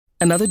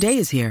Another day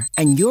is here,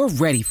 and you're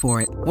ready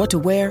for it. What to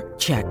wear?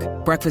 Check.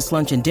 Breakfast,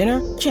 lunch, and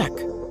dinner? Check.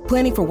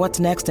 Planning for what's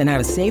next and how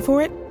to save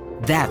for it?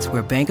 That's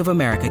where Bank of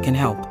America can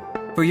help.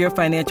 For your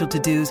financial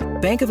to-dos,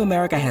 Bank of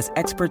America has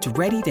experts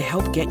ready to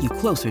help get you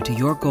closer to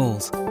your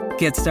goals.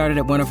 Get started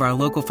at one of our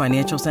local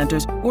financial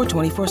centers or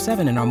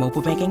 24/7 in our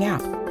mobile banking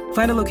app.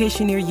 Find a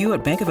location near you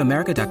at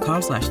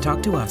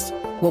bankofamerica.com/talktous.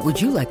 What would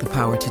you like the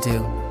power to do?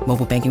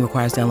 Mobile banking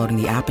requires downloading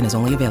the app and is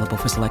only available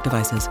for select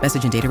devices.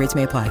 Message and data rates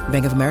may apply.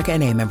 Bank of America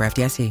N.A., member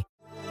FDIC.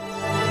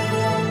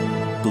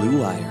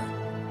 Blue Wire.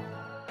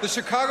 The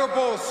Chicago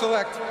Bulls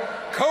select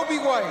Kobe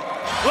White.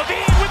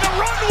 LaVine with the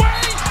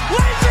runway,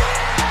 lays it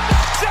in!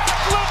 Zach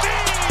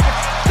LaVine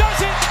does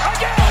it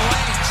again! The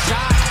lane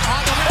shot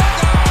on the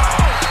window!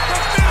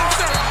 The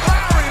finisher,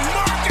 Lauri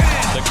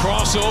Markkanen! The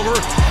crossover,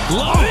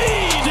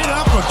 LaVine! Get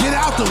up or get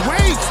out the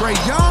way, Trae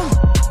Young!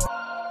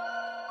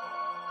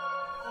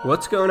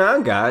 What's going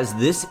on, guys?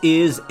 This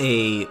is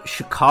a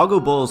Chicago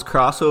Bulls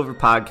crossover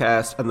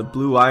podcast on the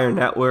Blue Wire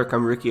Network.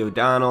 I'm Ricky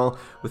O'Donnell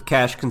with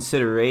Cash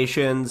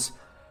Considerations.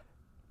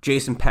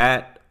 Jason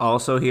Pat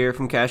also here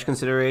from Cash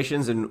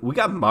Considerations. And we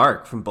got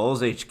Mark from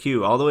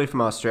BullsHQ all the way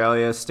from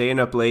Australia, staying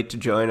up late to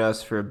join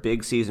us for a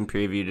big season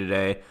preview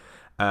today.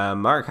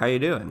 Mark, how you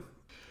doing?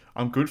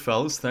 I'm good,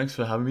 fellas. Thanks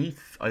for having me.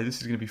 This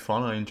is going to be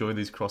fun. I enjoy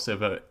these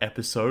crossover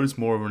episodes,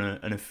 more of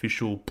an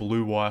official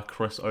Blue Wire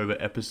crossover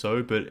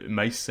episode, but it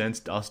makes sense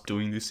to us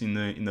doing this in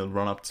the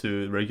run-up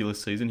to regular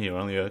season here,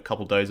 only a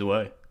couple days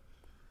away.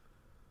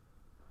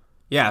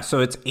 Yeah,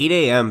 so it's 8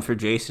 a.m. for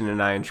Jason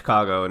and I in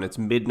Chicago, and it's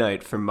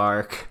midnight for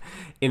Mark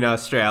in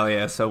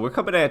Australia, so we're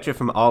coming at you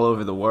from all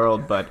over the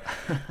world, but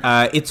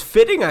it's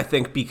fitting, I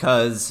think,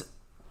 because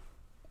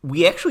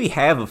we actually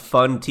have a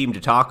fun team to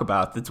talk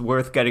about that's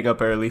worth getting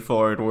up early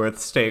for and worth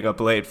staying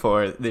up late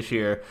for this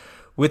year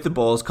with the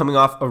Bulls coming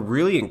off a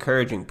really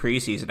encouraging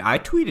preseason. I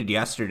tweeted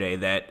yesterday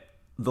that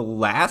the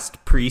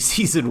last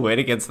preseason win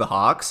against the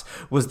Hawks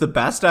was the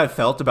best I've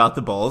felt about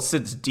the Bulls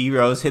since D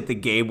Rose hit the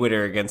game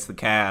winner against the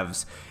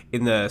Cavs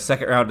in the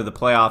second round of the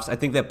playoffs. I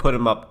think that put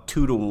him up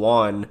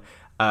 2-1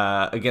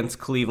 against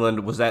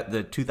Cleveland. Was that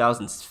the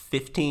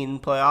 2015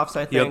 playoffs,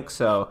 I think? Yep.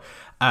 So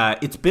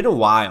it's been a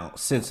while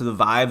since the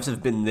vibes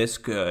have been this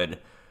good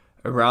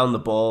around the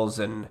Bulls,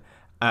 and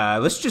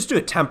let's just do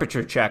a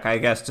temperature check, I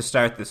guess, to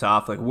start this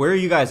off. Like, where are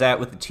you guys at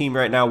with the team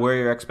right now? Where are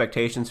your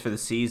expectations for the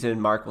season?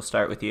 Mark, we'll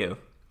start with you.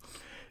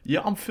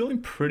 Yeah, I'm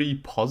feeling pretty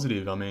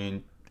positive. I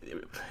mean,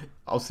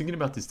 I was thinking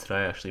about this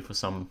today, actually, for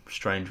some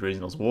strange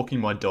reason. I was walking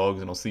my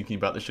dogs and I was thinking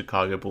about the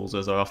Chicago Bulls,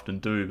 as I often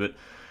do, but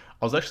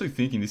I was actually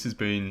thinking this has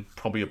been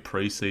probably a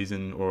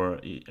preseason or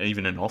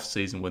even an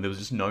off-season where there was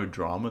just no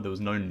drama. There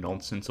was no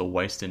nonsense or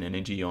wasting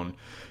energy on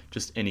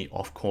just any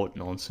off-court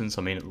nonsense.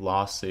 I mean,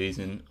 last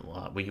season,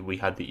 we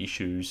had the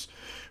issues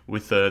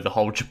with the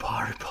whole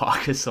Jabari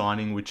Parker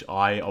signing, which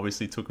I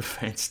obviously took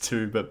offense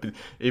to. But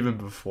even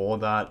before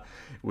that,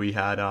 we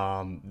had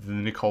the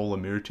Nikola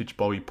Mirotic,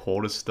 Bobby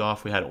Porter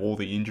stuff. We had all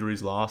the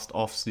injuries last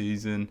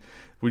off-season.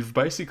 We've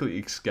basically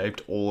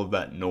escaped all of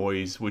that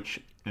noise, which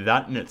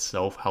that in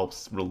itself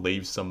helps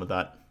relieve some of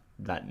that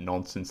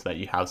nonsense that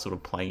you have sort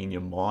of playing in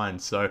your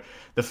mind. So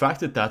the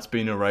fact that that's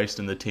been erased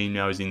and the team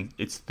now is in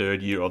its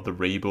third year of the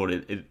rebuild,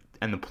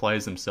 and the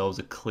players themselves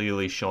are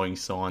clearly showing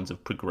signs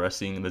of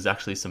progressing, and there's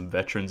actually some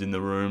veterans in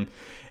the room,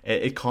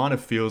 it kind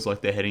of feels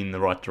like they're heading in the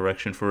right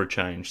direction for a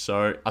change.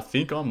 So I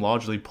think I'm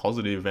largely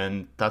positive,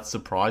 and that's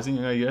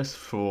surprising, I guess,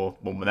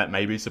 that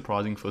may be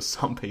surprising for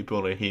some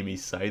people to hear me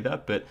say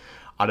that, but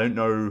I don't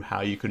know how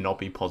you could not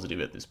be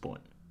positive at this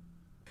point.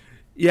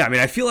 Yeah, I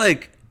mean, I feel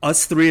like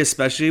us three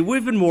especially,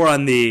 we've been more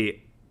on the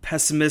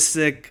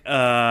pessimistic,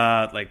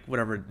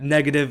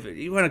 negative,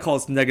 you want to call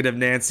us negative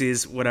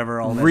Nancy's, whatever,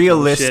 all that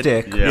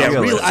realistic. Shit. Yeah,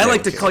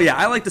 realistic.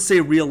 I like to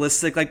say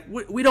realistic. Like,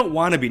 we don't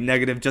want to be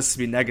negative just to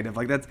be negative.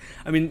 Like, that's,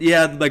 I mean,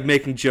 yeah, like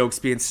making jokes,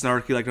 being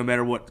snarky, like no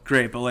matter what,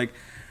 great. But like,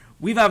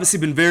 we've obviously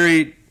been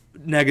very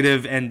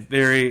negative and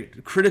very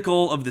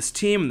critical of this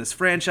team and this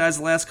franchise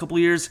the last couple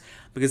of years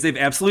because they've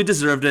absolutely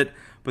deserved it.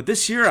 But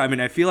this year, I mean,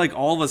 I feel like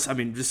all of us, I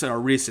mean, just our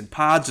recent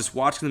pods, just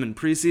watching them in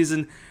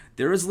preseason,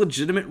 there is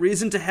legitimate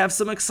reason to have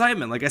some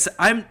excitement. Like I said,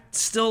 I'm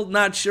still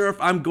not sure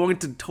if I'm going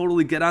to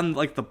totally get on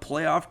like the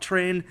playoff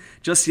train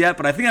just yet,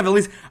 but I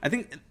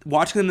think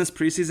watching them this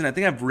preseason, I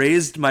think I've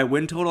raised my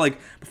win total. Like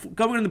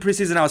going into the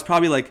preseason, I was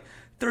probably like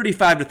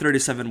 35 to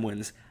 37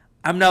 wins.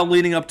 I'm now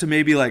leaning up to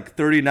maybe like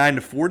 39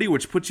 to 40,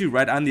 which puts you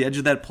right on the edge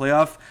of that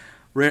playoff.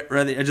 Right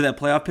at the edge of that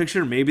playoff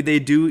picture. Maybe they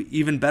do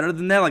even better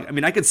than that. Like, I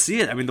mean, I could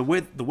see it. I mean, the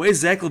way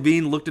Zach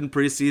LaVine looked in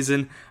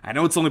preseason, I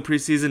know it's only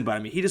preseason, but I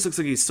mean, he just looks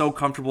like he's so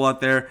comfortable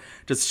out there,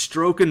 just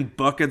stroking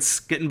buckets,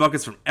 getting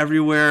buckets from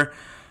everywhere.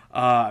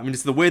 I mean,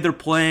 just the way they're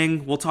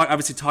playing. We'll talk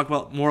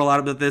about a lot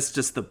about this.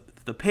 Just the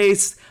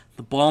pace,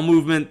 the ball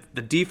movement,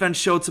 the defense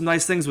showed some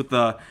nice things with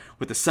the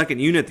second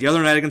unit the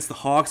other night against the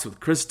Hawks, with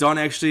Chris Dunn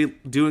actually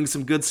doing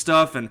some good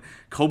stuff and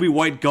Kobe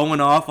White going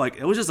off. Like,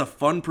 it was just a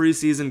fun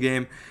preseason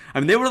game. I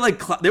mean, they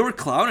were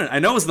clowning. I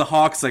know it was the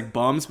Hawks like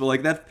bums, but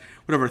like that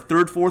whatever,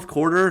 third, fourth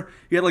quarter,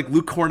 you had like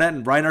Luke Cornett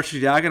and Ryan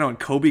Arcidiacono and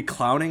Kobe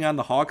clowning on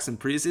the Hawks in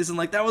preseason.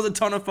 Like, that was a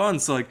ton of fun.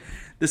 So, like,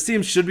 this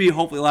team should be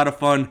hopefully a lot of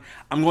fun.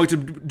 I'm going to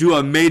do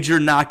a major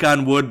knock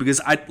on wood because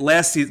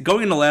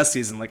going into last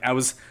season, like, I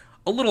was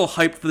a little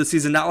hyped for the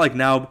season, not like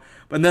now,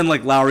 but then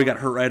like Lauri got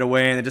hurt right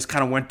away and it just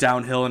kind of went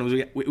downhill,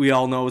 and we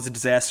all know it was a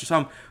disaster. So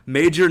I'm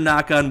major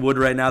knock on wood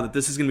right now that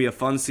this is going to be a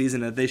fun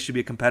season, that they should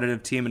be a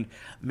competitive team, and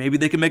maybe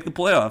they can make the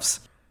playoffs.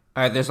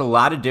 All right, there's a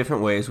lot of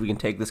different ways we can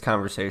take this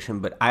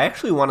conversation, but I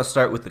actually want to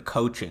start with the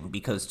coaching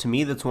because to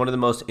me that's one of the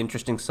most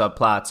interesting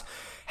subplots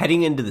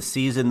heading into the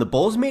season. The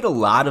Bulls made a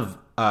lot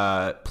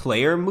of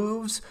player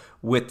moves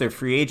with their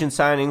free agent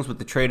signings, with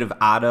the trade of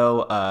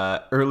Otto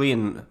early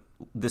in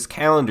this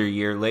calendar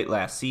year, late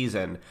last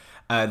season,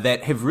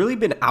 that have really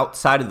been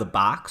outside of the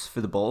box for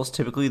the Bulls.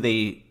 Typically,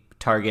 they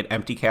target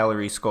empty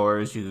calorie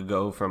scorers. You could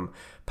go from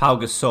Pau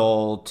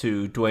Gasol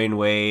to Dwayne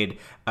Wade,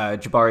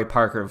 Jabari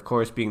Parker, of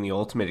course, being the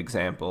ultimate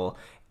example.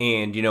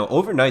 And, you know,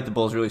 overnight, the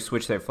Bulls really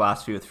switched their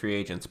philosophy with free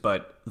agents.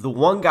 But the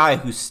one guy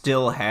who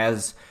still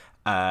has,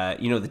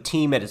 the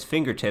team at his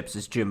fingertips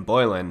is Jim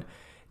Boylen.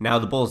 Now,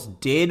 the Bulls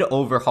did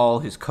overhaul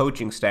his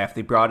coaching staff.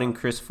 They brought in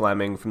Chris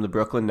Fleming from the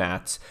Brooklyn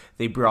Nets.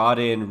 They brought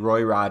in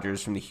Roy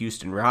Rogers from the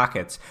Houston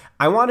Rockets.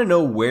 I want to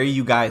know where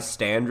you guys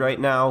stand right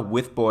now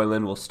with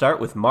Boylen. We'll start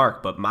with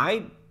Mark, but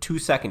my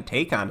 2-second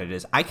take on it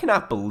is I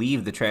cannot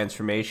believe the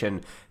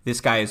transformation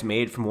this guy has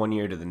made from one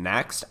year to the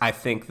next. I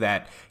think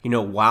that, you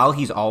know, while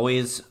he's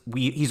always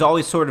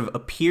sort of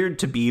appeared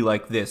to be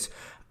like this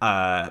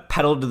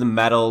pedal to the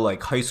metal,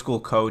 like high school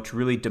coach,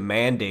 really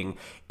demanding.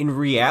 In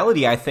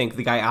reality, I think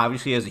the guy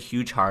obviously has a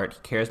huge heart. He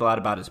cares a lot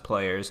about his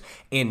players.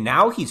 And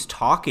now he's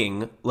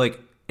talking like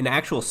an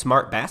actual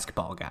smart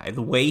basketball guy.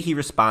 The way he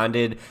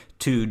responded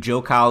to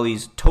Joe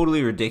Cowley's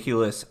totally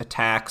ridiculous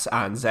attacks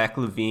on Zach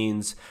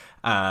LaVine's,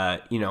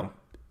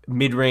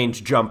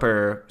 mid-range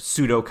jumper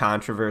pseudo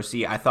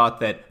controversy. I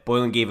thought that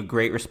Boylen gave a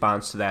great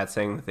response to that,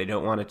 saying that they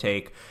don't want to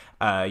take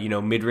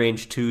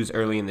mid-range twos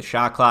early in the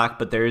shot clock,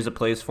 but there is a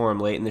place for him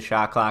late in the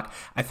shot clock.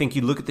 I think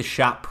you look at the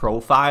shot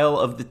profile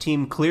of the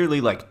team,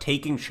 clearly like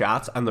taking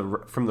shots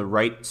from the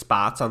right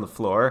spots on the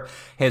floor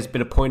has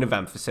been a point of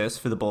emphasis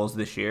for the Bulls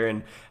this year.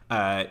 And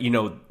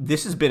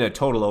this has been a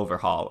total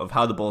overhaul of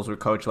how the Bulls were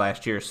coached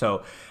last year.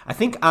 So I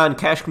think on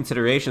cash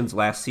considerations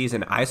last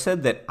season, I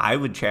said that I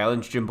would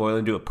challenge Jim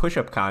Boylen to a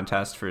push-up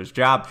contest for his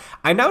job.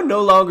 I now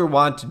no longer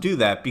want to do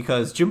that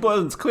because Jim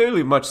Boylen's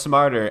clearly much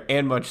smarter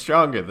and much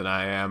stronger than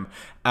I am.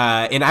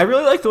 And I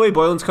really like the way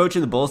Boylen's coaching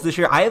the Bulls this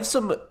year. I have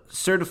some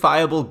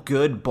certifiable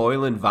good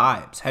Boylen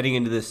vibes heading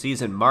into this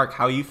season. Mark,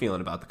 how are you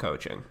feeling about the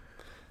coaching?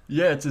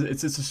 Yeah, it's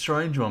a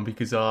strange one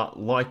because,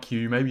 like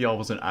you, maybe I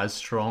wasn't as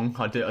strong.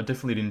 I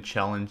definitely didn't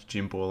challenge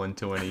Jim Boylen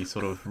to any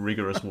sort of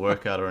rigorous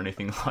workout or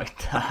anything like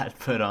that.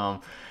 But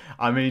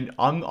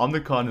I'm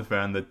the kind of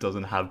fan that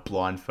doesn't have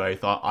blind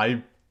faith.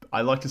 I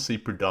like to see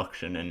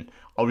production, and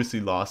obviously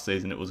last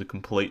season it was a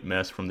complete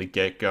mess from the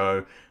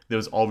get-go. There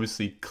was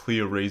obviously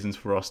clear reasons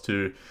for us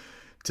to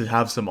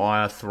have some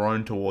ire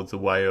thrown towards the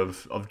way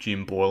of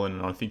Jim Boylen,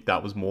 and I think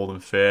that was more than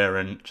fair,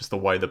 and just the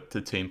way that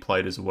the team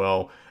played as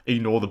well.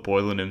 Ignore the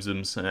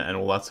Boylenisms and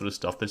all that sort of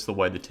stuff. That's the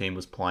way the team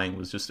was playing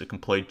was just a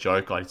complete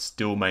joke. I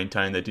still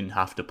maintain they didn't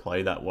have to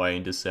play that way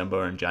in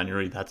December and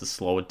January. They had to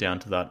slow it down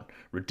to that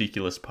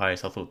ridiculous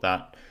pace. I thought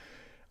that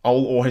I'll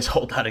always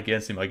hold that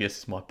against him, I guess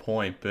is my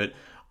point. But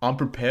I'm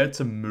prepared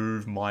to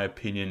move my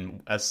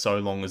opinion as so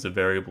long as the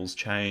variables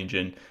change.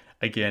 And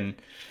again,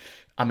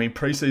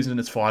 preseason,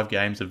 it's 5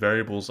 games.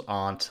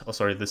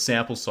 The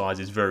sample size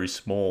is very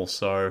small.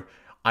 So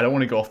I don't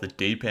want to go off the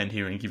deep end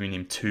here and giving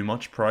him too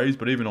much praise.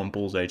 But even on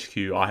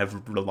BullsHQ, I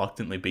have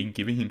reluctantly been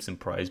giving him some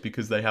praise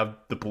because the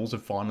Bulls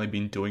have finally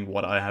been doing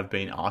what I have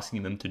been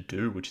asking them to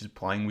do, which is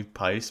playing with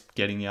pace,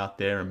 getting out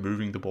there and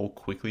moving the ball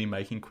quickly,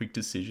 making quick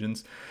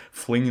decisions,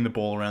 flinging the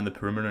ball around the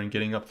perimeter and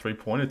getting up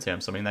 3-point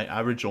attempts. They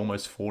average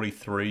almost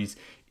 43s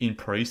in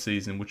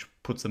preseason, which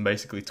puts them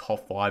basically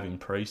top 5 in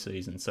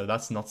preseason. So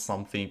that's not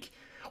something...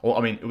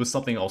 Well, it was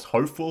something I was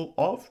hopeful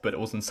of, but it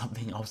wasn't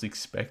something I was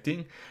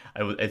expecting.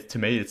 To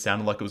me, it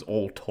sounded like it was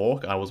all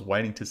talk. I was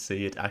waiting to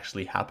see it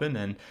actually happen.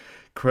 And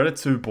credit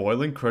to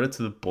Boylen, credit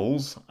to the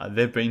Bulls.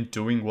 They've been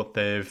doing what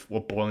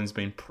Boylen's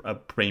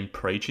been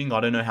preaching.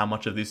 I don't know how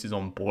much of this is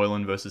on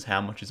Boylen versus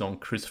how much is on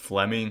Chris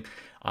Fleming.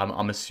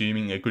 I'm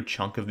assuming a good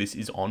chunk of this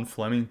is on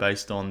Fleming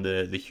based on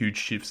the huge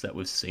shifts that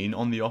we've seen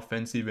on the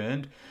offensive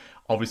end.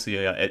 Obviously,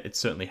 it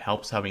certainly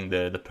helps having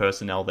the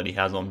personnel that he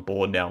has on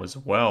board now as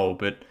well.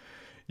 But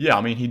yeah,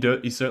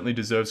 he certainly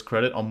deserves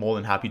credit. I'm more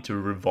than happy to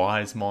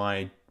revise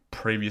my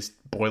previous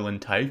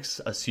Boylen takes,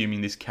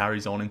 assuming this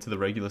carries on into the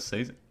regular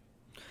season.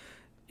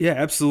 Yeah,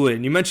 absolutely.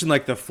 And you mentioned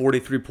like the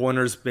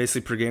 43-pointers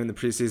basically per game in the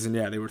preseason.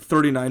 Yeah, they were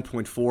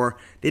 39.4.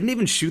 They didn't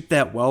even shoot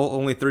that well,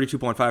 only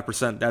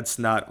 32.5%. That's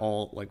not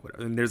all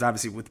there's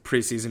obviously with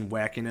preseason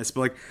wackiness,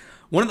 but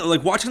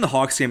watching the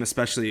Hawks game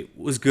especially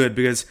was good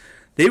because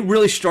they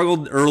really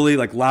struggled early.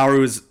 Like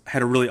Lauri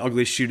had a really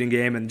ugly shooting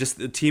game, and just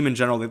the team in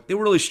general, they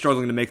were really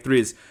struggling to make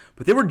threes.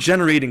 but they were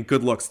generating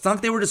good looks. It's not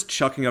like they were just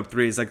chucking up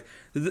threes. Like,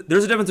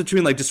 there's a difference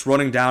between like just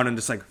running down and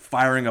just like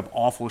firing up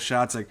awful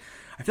shots. Like,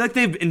 I feel like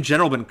they've in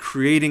general been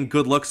creating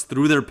good looks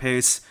through their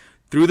pace,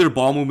 through their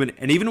ball movement,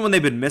 and even when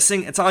they've been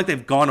missing, it's not like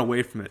they've gone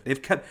away from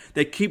it.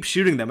 They keep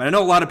shooting them. And I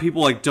know a lot of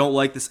people like don't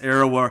like this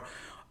era where,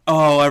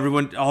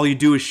 all you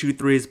do is shoot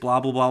threes, blah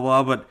blah blah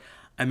blah. But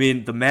I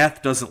mean, the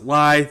math doesn't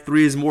lie.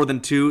 3 is more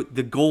than 2.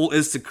 The goal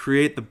is to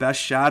create the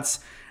best shots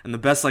and the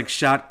best like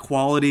shot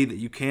quality that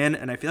you can.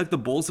 And I feel like the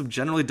Bulls have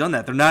generally done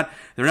that. They're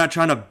not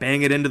trying to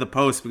bang it into the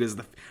post, because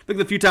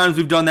the few times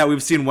we've done that,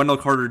 we've seen Wendell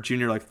Carter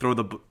Jr. like throw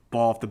the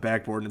ball off the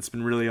backboard, and it's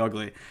been really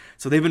ugly.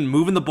 So they've been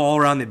moving the ball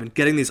around. They've been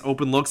getting these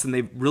open looks, and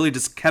they've really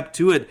just kept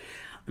to it.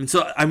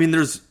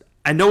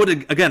 I know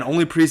it again,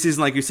 only preseason,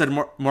 like you said,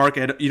 Mark.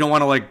 You don't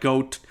want to like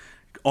go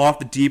off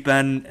the deep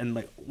end and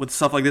like with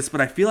stuff like this, but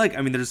I feel like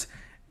there's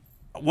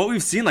what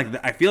we've seen. Like,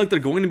 I feel like they're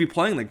going to be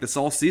playing like this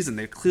all season.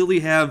 They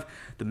clearly have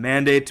the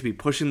mandate to be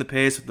pushing the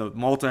pace with the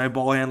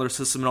multi-ball handler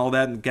system and all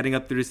that, and getting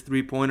up these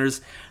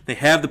 3-pointers. They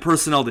have the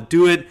personnel to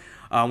do it.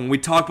 When we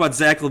talk about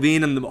Zach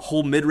LaVine and the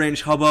whole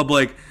mid-range hubbub,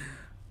 like,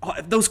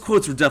 those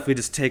quotes were definitely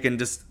just taken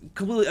just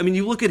completely. I mean,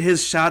 you look at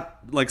his shot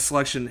like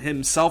selection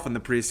himself in the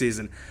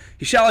preseason.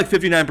 He shot like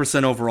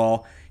 59%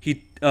 overall.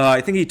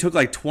 I think he took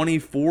like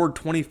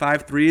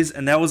 25 threes,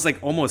 and that was like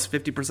almost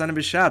 50% of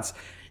his shots.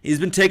 He's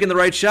been taking the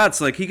right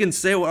shots. Like, he can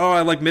say,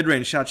 I like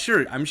mid-range shots.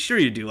 Sure, I'm sure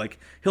you do. Like,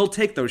 he'll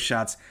take those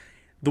shots.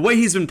 The way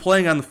he's been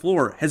playing on the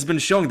floor has been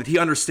showing that he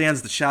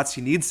understands the shots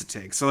he needs to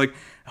take. So, like,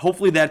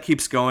 hopefully that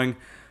keeps going.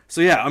 So,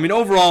 yeah, I mean,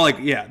 overall, like,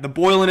 yeah, the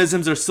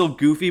Boylenisms are still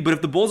goofy, but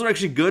if the Bulls are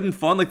actually good and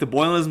fun, like, the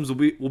Boylenisms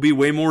will be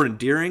way more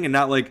endearing and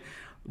not, like,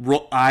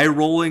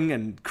 eye-rolling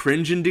and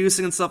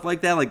cringe-inducing and stuff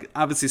like that. Like,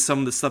 obviously some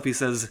of the stuff he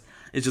says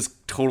is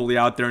just totally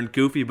out there and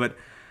goofy, but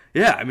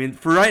yeah, I mean,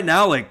 for right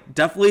now, like,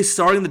 definitely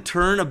starting to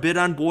turn a bit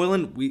on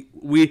Boylen.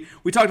 We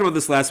talked about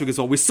this last week as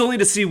well. We still need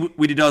to see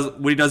what he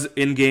does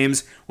in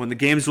games when the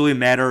games really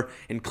matter,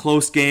 in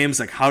close games.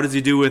 Like, how does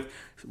he do with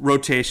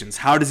rotations?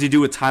 How does he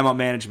do with timeout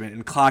management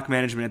and clock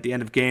management at the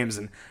end of games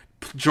and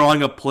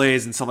drawing up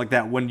plays and stuff like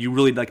that when you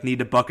really like need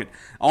a bucket?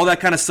 All that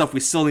kind of stuff we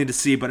still need to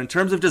see. But in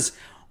terms of just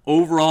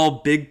overall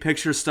big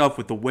picture stuff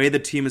with the way the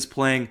team is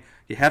playing,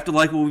 you have to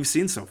like what we've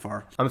seen so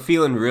far. I'm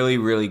feeling really,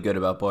 really good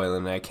about Boylen,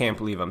 and I can't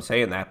believe I'm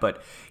saying that.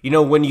 But,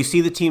 when you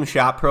see the team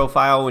shot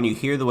profile, when you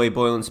hear the way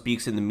Boylen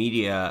speaks in the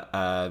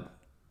media,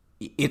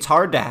 it's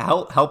hard to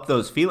help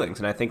those feelings.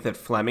 And I think that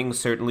Fleming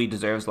certainly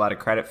deserves a lot of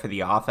credit for the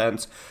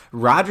offense.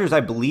 Rodgers, I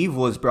believe,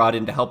 was brought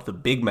in to help the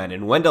big men,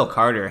 and Wendell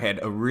Carter had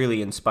a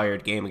really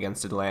inspired game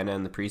against Atlanta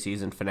in the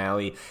preseason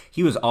finale.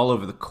 He was all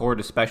over the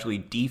court, especially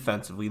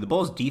defensively. The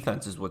Bulls'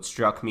 defense is what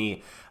struck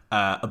me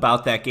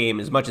about that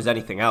game as much as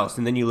anything else.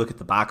 And then you look at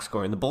the box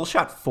score, and the Bulls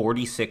shot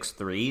 46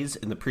 threes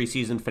in the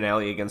preseason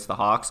finale against the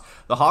Hawks.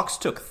 The Hawks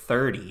took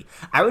 30.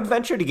 I would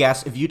venture to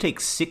guess if you take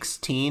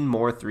 16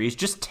 more threes,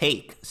 just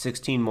take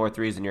 16 more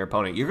threes than your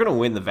opponent, you're going to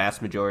win the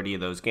vast majority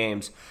of those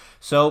games.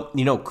 So,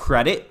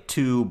 credit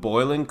to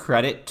Boylen,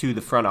 credit to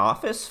the front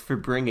office for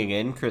bringing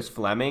in Chris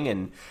Fleming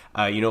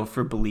and,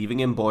 for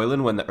believing in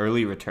Boylen when the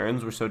early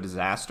returns were so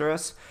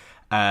disastrous.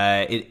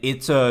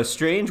 It's a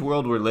strange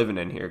world we're living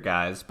in here,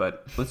 guys,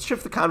 but let's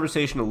shift the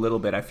conversation a little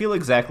bit. I feel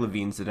like Zach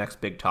LaVine's the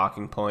next big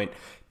talking point.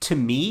 To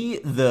me,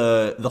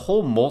 the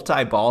whole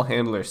multi-ball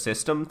handler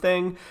system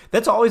thing,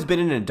 that's always been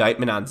an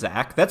indictment on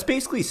Zach. That's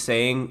basically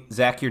saying,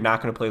 Zach, you're not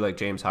going to play like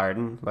James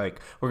Harden. Like,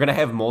 we're going to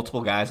have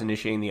multiple guys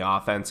initiating the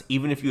offense.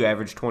 Even if you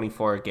average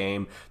 24 a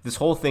game, this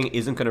whole thing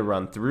isn't going to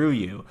run through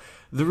you.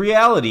 The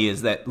reality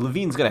is that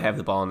LaVine's going to have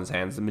the ball in his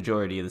hands the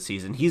majority of the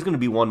season. He's going to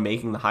be one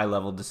making the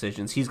high-level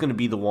decisions. He's going to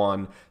be the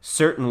one,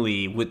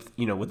 certainly with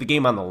the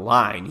game on the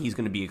line, he's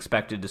going to be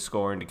expected to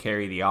score and to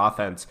carry the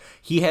offense.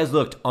 He has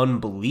looked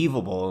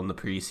unbelievable in the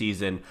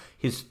preseason.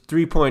 His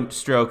three-point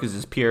stroke is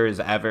as pure as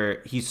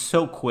ever. He's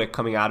so quick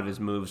coming out of his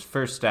moves.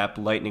 First step,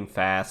 lightning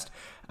fast.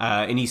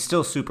 And he's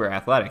still super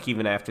athletic,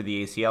 even after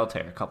the ACL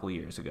tear a couple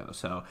years ago.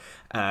 So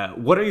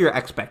what are your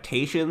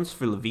expectations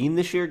for LaVine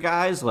this year,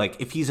 guys? Like,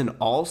 if he's an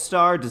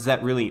all-star, does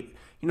that really,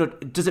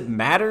 does it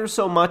matter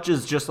so much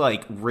as just,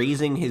 like,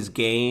 raising his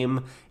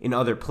game in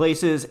other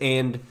places?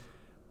 And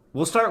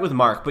we'll start with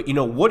Mark, but,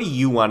 what do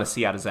you want to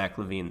see out of Zach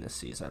LaVine this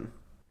season?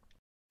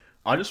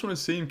 I just want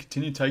to see him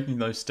continue taking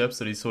those steps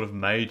that he's sort of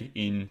made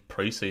in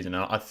preseason.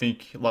 I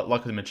think,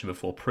 like I mentioned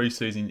before,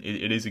 preseason,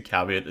 it is a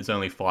caveat. There's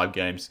only 5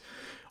 games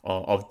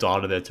of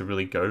data there to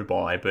really go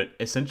by, but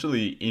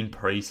essentially in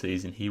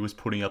preseason he was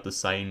putting up the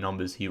same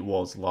numbers he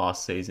was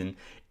last season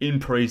in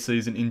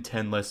preseason in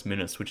 10 less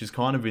minutes, which is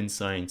kind of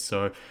insane.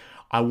 So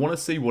I want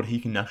to see what he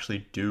can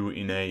actually do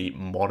in a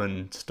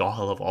modern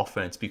style of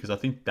offense, because I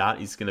think that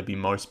is going to be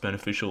most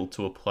beneficial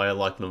to a player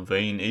like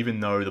LaVine,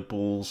 even though the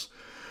Bulls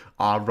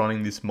are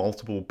running this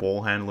multiple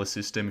ball handler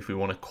system, if we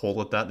want to call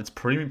it that. It's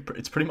pretty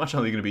much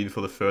only going to be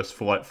for the first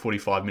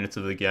 45 minutes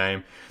of the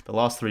game. The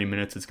last 3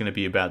 minutes, it's going to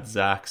be about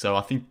Zach. So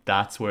I think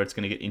that's where it's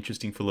going to get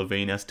interesting for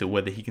LaVine as to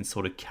whether he can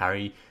sort of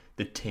carry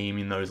the team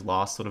in those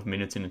last sort of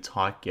minutes in a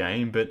tight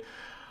game. But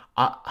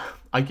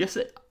I guess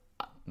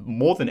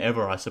more than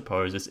ever, I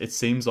suppose, it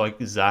seems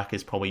like Zach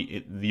is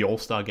probably, the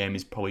All-Star game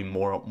is probably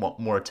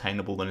more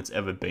attainable than it's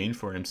ever been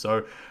for him.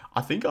 So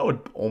I think I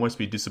would almost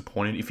be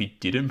disappointed if he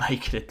didn't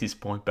make it at this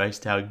point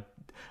based on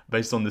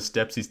the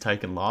steps he's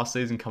taken last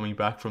season coming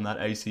back from that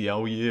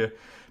ACL year,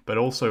 but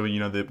also,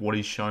 what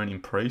he's shown in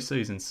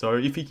preseason. So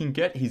if he can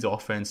get his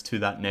offense to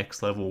that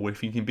next level,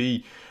 if he can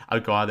be a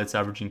guy that's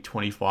averaging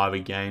 25 a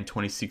game,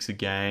 26 a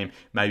game,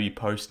 maybe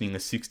posting a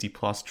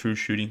 60-plus true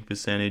shooting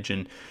percentage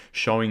and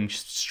showing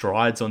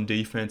strides on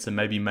defense and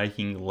maybe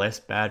making less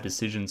bad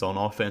decisions on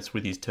offense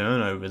with his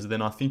turnovers,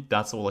 then I think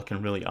that's all I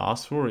can really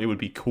ask for. It would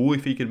be cool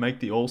if he could make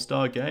the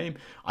All-Star game.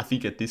 I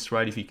think at this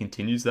rate, if he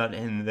continues that,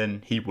 and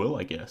then he will,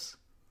 I guess.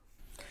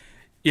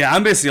 Yeah,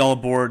 I'm basically all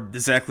aboard the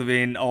Zach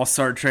LaVine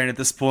All-Star train at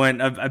this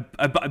point. I'm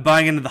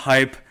buying into the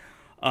hype.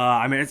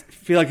 I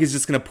feel like he's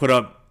just going to put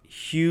up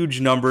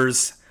huge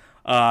numbers.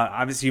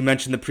 Obviously, you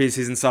mentioned the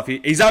preseason stuff.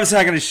 He's obviously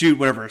not going to shoot,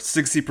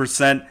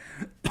 60%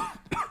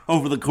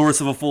 over the course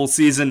of a full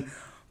season.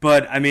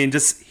 But, he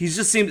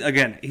just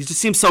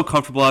seems so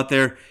comfortable out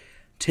there,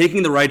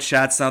 taking the right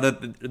shots now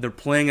that they're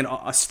playing in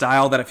a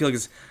style that I feel like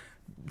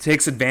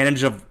takes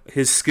advantage of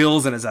his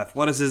skills and his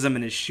athleticism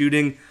and his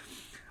shooting.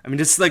 I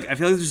feel like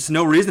there's just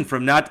no reason for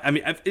him not.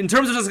 In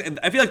terms of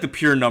I feel like the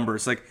pure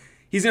numbers,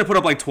 he's going to put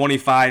up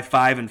 25,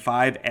 5, and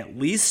 5 at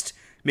least.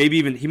 Maybe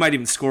even, he might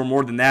even score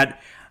more than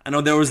that. I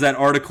know there was that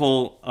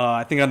article,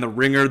 I think on The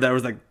Ringer, that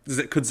was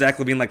could Zach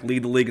LaVine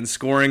lead the league in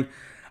scoring?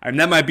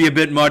 That might be a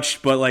bit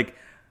much, but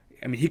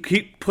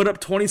he put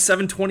up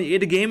 27,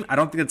 28 a game. I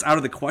don't think it's out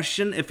of the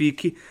question if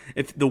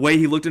the way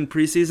he looked in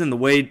preseason, the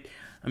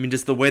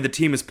way the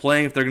team is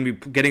playing, if they're going to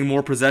be getting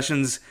more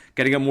possessions,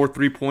 getting up more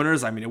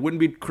three-pointers, it wouldn't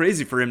be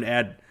crazy for him to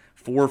add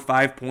 4 or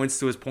 5 points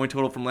to his point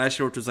total from last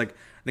year, which was I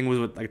think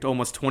it was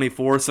almost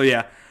 24. So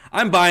yeah,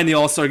 I'm buying the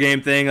All-Star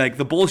game thing.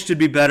 The Bulls should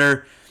be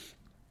better.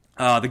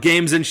 The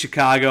game's in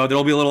Chicago.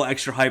 There'll be a little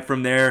extra hype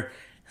from there.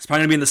 It's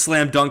probably going to be in the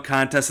slam dunk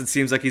contest. It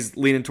seems like he's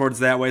leaning towards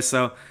that way.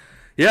 So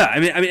yeah,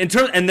 in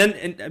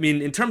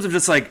terms of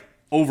just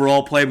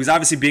overall play, because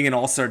obviously being an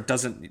All-Star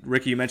doesn't,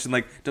 Ricky, you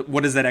mentioned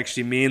what does that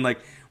actually mean?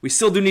 We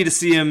still do need to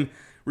see him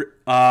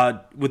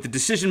with the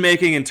decision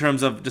making in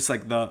terms of just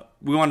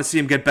we want to see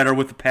him get better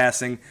with the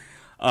passing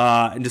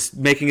and just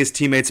making his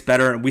teammates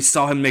better. And we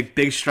saw him make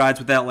big strides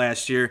with that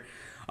last year.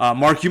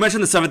 Mark, you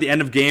mentioned the stuff at the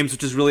end of games,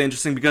 which is really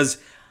interesting because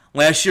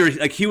last year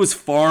he was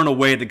far and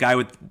away the guy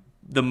with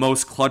the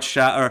most clutch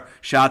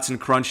shots in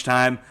crunch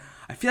time.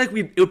 I feel like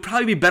it would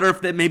probably be better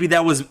if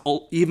that was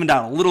evened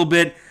out a little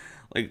bit.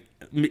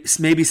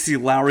 Maybe see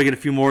Lauri get a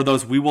few more of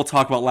those. We will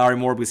talk about Lauri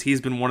more because he's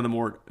been one of the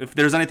more. If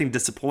there's anything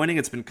disappointing,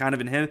 it's been kind of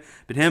been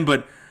him.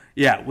 But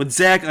yeah, with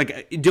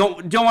Zach, you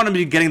don't want him to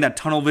be getting that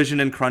tunnel vision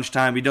in crunch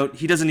time. He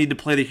doesn't need to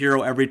play the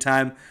hero every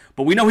time,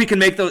 but we know he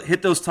can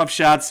hit those tough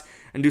shots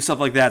and do stuff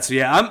like that. So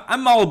yeah,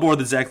 I'm all aboard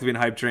the Zach LaVine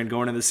hype train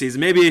going into the season.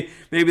 Maybe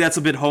that's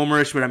a bit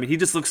homerish, but he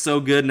just looks so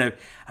good, and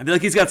I feel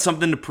like he's got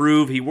something to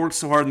prove. He worked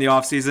so hard in the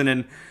offseason,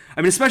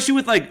 and especially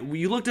with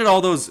you looked at all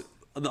those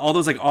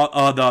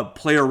the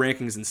player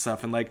rankings and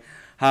stuff, and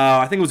how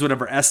I think it was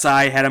whatever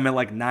SI had him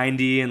at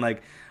 90, and I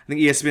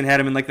think ESPN had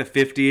him in the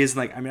 50s,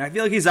 and I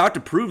feel like he's out to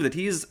prove that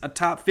he's a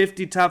top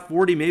 50, top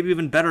 40, maybe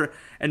even better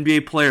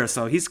NBA player.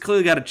 So he's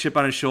clearly got a chip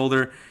on his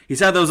shoulder. He's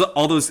had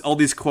all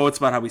these quotes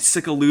about how he's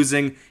sick of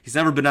losing. He's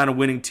never been on a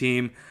winning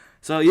team.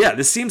 So yeah,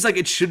 this seems like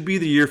it should be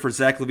the year for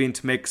Zach LaVine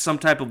to make some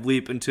type of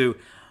leap into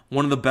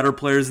one of the better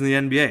players in the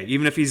NBA,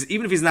 even if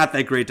he's not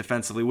that great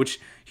defensively, which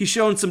he's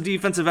shown some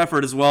defensive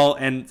effort as well,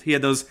 and he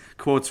had those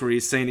quotes where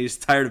he's saying he's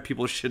tired of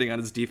people shitting on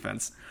his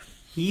defense.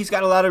 He's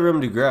got a lot of room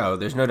to grow.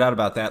 There's no doubt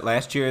about that.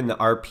 Last year in the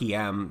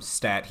RPM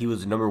stat, he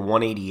was number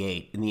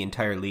 188 in the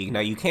entire league. Now,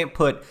 you can't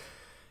put,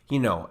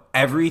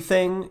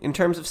 everything in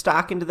terms of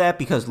stock into that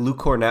because Luke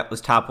Cornett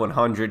was top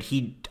 100.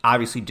 He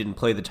obviously didn't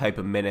play the type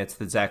of minutes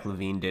that Zach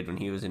LaVine did when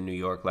he was in New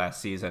York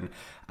last season.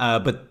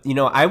 But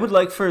I would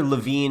like for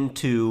LaVine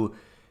to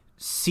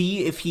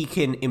see if he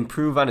can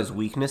improve on his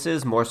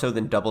weaknesses more so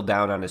than double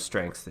down on his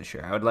strengths this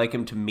year. I would like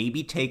him to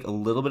maybe take a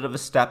little bit of a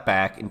step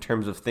back in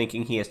terms of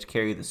thinking he has to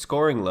carry the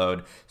scoring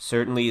load.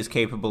 Certainly is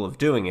capable of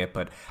doing it,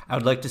 but I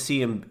would like to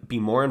see him be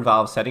more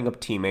involved setting up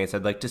teammates.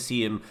 I'd like to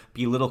see him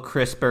be a little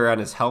crisper on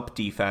his help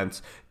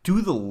defense,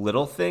 do the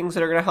little things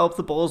that are going to help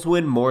the Bulls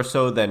win more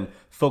so than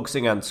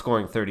focusing on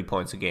scoring 30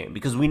 points a game,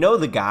 because we know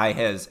the guy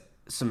has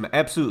some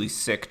absolutely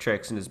sick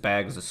tricks in his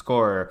bag as a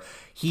scorer.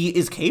 He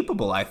is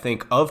capable, I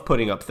think, of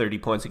putting up 30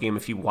 points a game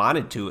if he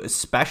wanted to,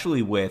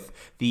 especially with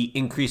the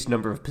increased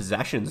number of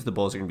possessions the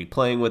Bulls are going to be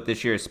playing with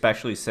this year,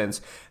 especially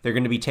since they're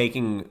going to be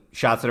taking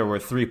shots that are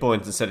worth 3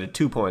 points instead of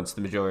 2 points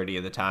the majority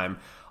of the time.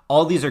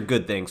 All these are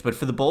good things, but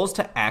for the Bulls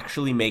to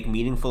actually make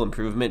meaningful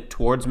improvement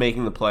towards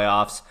making the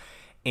playoffs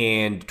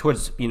and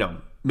towards,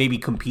 maybe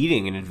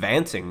competing and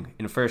advancing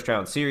in a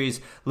first-round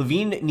series,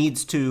 LaVine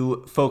needs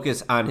to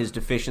focus on his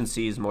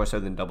deficiencies more so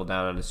than double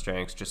down on his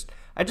strengths.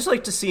 I just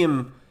like to see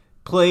him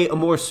play a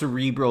more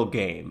cerebral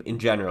game in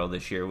general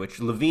this year, which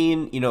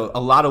LaVine, a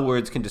lot of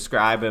words can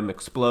describe him: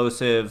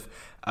 explosive,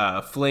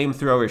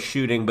 flamethrower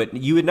shooting, but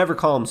you would never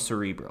call him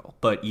cerebral.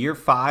 But year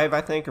 5,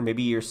 I think, or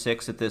maybe year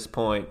 6 at this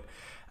point,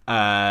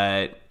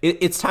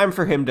 it's time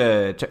for him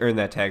to earn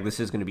that tag. This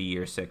is going to be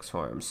year 6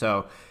 for him.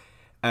 So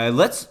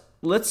let's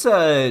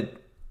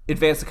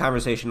advance the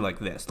conversation like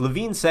this.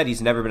 LaVine said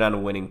he's never been on a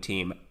winning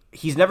team.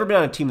 He's never been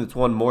on a team that's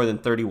won more than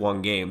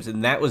 31 games,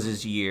 and that was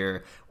his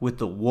year with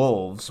the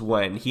Wolves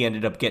when he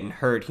ended up getting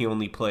hurt. He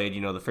only played,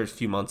 the first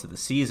few months of the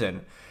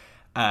season.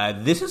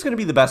 This is going to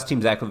be the best team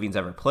Zach LaVine's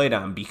ever played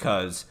on,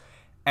 because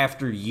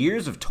after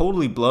years of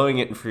totally blowing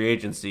it in free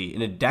agency,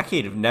 in a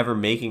decade of never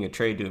making a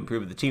trade to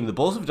improve the team, the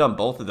Bulls have done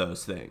both of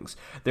those things.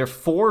 Their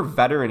 4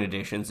 veteran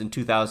additions in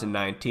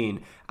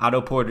 2019,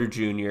 Otto Porter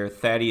Jr.,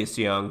 Thaddeus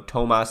Young,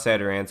 Tomas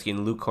Satoransky,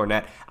 and Luke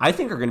Kornet, I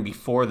think are going to be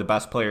 4 of the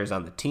best players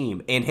on the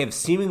team and have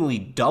seemingly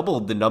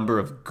doubled the number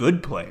of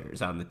good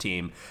players on the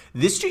team.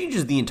 This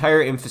changes the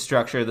entire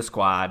infrastructure of the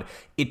squad.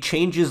 It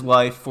changes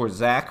life for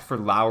Zach, for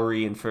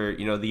Lauri, and for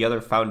the other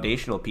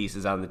foundational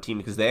pieces on the team,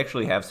 because they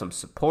actually have some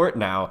support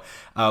now.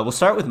 We'll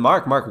start with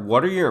Mark. Mark,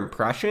 what are your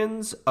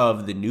impressions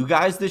of the new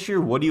guys this year?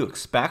 What do you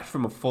expect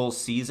from a full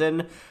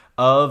season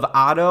of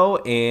Otto?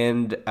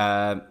 And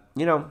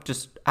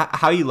just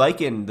how you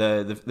liking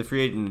the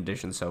free agent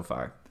additions so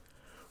far?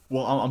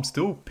 Well, I'm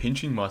still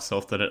pinching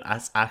myself that it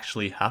has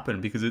actually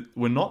happened, because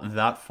we're not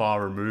that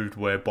far removed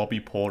where Bobby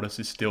Portis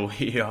is still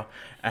here,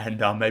 and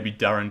maybe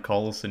Darren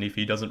Collison, if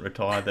he doesn't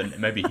retire, then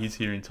maybe he's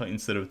here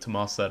instead of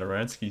Tomas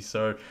Satoransky.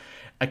 So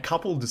a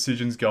couple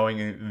decisions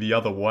going the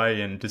other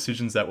way, and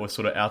decisions that were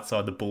sort of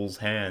outside the Bulls'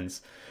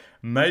 hands.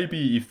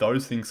 Maybe if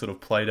those things sort of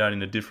played out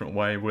in a different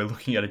way, we're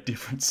looking at a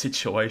different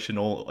situation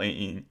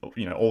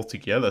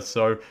altogether.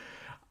 So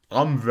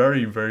I'm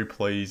very, very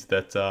pleased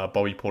that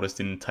Bobby Portis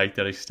didn't take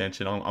that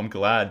extension. I'm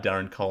glad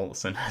Darren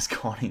Collison has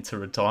gone into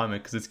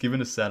retirement, because it's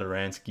given us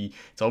Satoransky.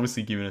 It's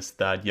obviously given us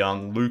Thad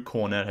Young. Luke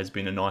Kornet has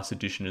been a nice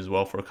addition as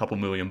well for a couple $1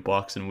 million,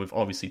 and we've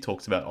obviously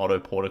talked about Otto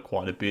Porter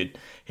quite a bit.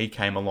 He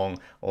came along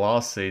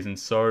last season.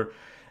 So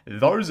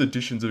those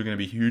additions are going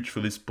to be huge for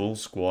this Bulls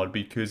squad,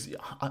 because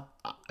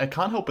I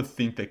can't help but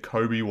think that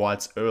Kobe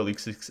White's early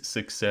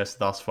success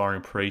thus far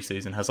in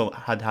preseason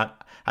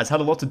has had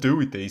a lot to do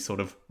with these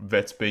sort of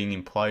vets being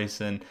in place,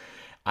 and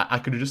I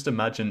could just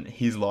imagine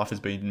his life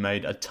has been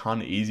made a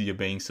ton easier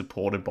being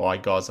supported by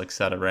guys like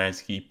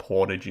Satoransky,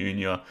 Porter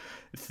Jr.,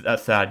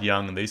 Thad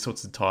Young, and these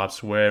sorts of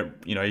types, where,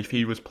 if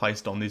he was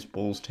placed on this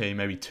Bulls team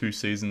maybe 2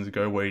 seasons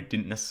ago where he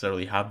didn't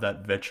necessarily have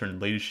that veteran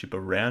leadership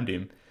around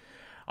him,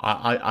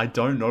 I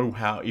don't know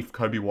if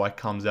Kobe White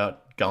comes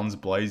out guns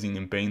blazing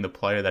and being the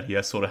player that he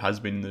has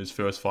been in those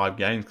first 5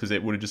 games, because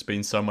it would have just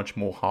been so much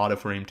more harder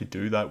for him to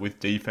do that, with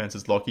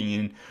defenses locking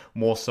in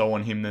more so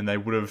on him than they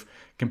would have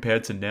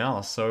compared to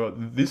now. So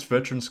this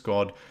veteran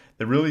squad,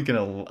 they're really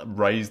going to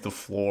raise the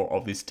floor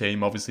of this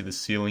team. Obviously the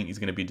ceiling is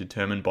going to be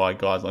determined by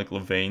guys like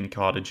LaVine,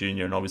 Carter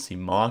Jr., and obviously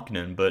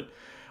Markkanen, but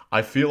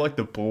I feel like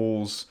the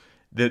Bulls,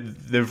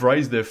 they've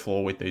raised their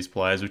floor with these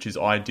players, which is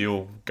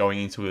ideal going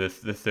into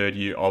the third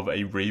year of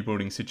a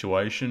rebuilding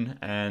situation.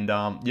 And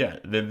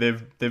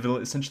they've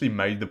essentially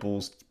made the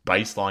Bulls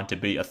baseline to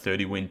be a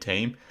 30-win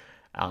team.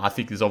 I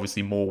think there's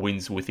obviously more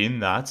wins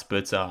within that,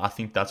 but I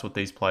think that's what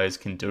these players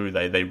can do.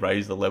 They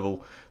raise the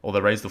level, or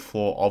they raise the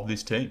floor of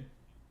this team.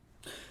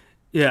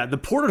 Yeah, the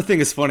Porter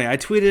thing is funny. I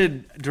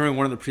tweeted during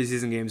one of the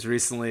preseason games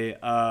recently,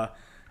 and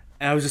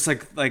I was just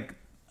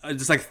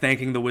like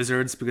thanking the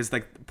Wizards, because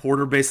like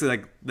Porter basically,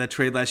 like that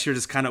trade last year,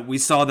 just we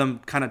saw them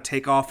kind of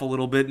take off a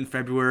little bit in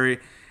February,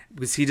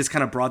 because he just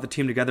kind of brought the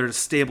team together to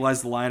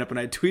stabilize the lineup. And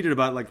I tweeted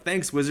about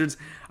thanks Wizards.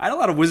 I had a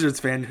lot of Wizards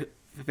fans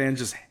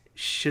just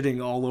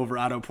shitting all over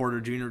Otto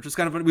Porter Jr., which is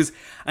kind of funny, because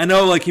I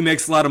know he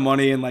makes a lot of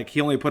money, and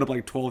he only put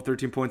up 12,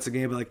 13 points a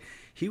game, but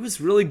he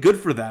was really good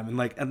for them,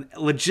 and a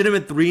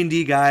legitimate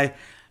 3-and-D guy.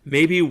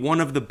 Maybe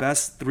one of the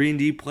best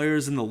 3-and-D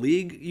players in the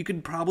league, you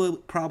could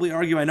probably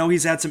argue. I know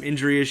he's had some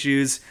injury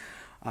issues.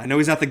 I know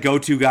he's not the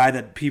go-to guy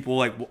that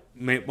people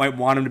might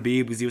want him to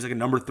be, because he was a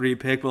number 3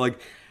 pick.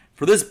 But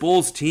for this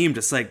Bulls team,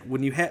 just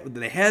when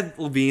they had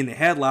LaVine, they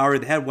had Lauri,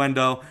 they had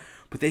Wendell,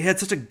 but they had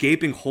such a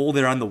gaping hole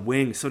there on the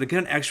wing. So to get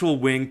an actual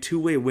wing,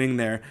 2-way wing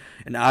there,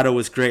 and Otto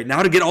was great.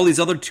 Now to get all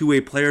these other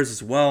 2-way players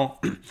as well,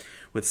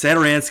 with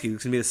Satoransky,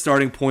 who's going to be the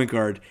starting point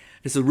guard.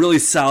 He's a really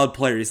solid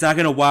player. He's not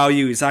going to wow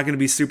you. He's not going to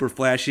be super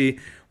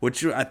flashy,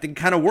 which I think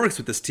kind of works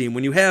with this team.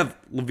 When you have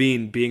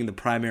LaVine being the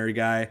primary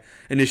guy,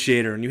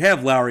 initiator, and you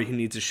have Lauri who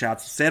needs his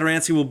shots,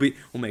 Satoransky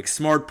will make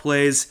smart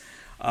plays.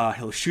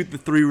 He'll shoot the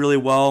 3 really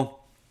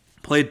well,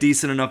 play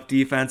decent enough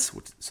defense,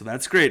 so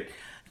that's great.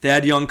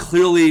 Thad Young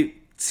clearly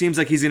seems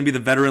like he's going to be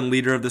the veteran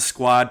leader of the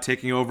squad,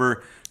 taking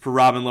over for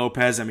Robin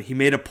Lopez. I mean, he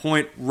made a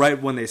point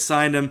right when they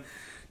signed him,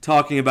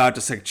 talking about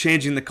just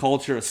changing the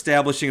culture,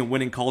 establishing a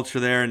winning culture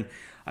there. And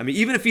I mean,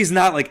 even if he's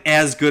not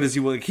as good as he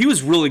was, he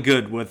was really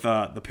good with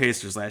the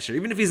Pacers last year.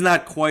 Even if he's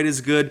not quite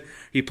as good,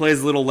 he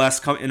plays a little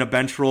less in a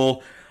bench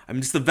role. I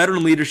mean, just the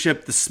veteran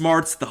leadership, the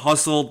smarts, the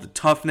hustle, the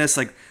toughness,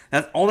 like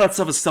that. All that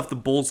stuff is stuff the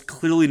Bulls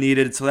clearly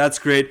needed, so that's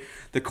great.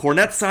 The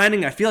Kornet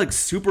signing, I feel like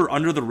super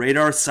under the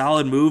radar,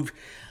 solid move.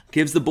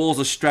 Gives the Bulls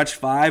a stretch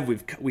five.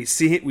 We've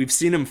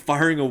seen him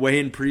firing away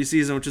in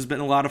preseason, which has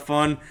been a lot of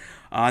fun.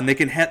 And they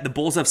can the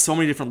Bulls have so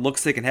many different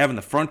looks they can have in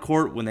the front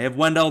court. When they have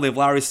Wendell, they have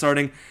Lauri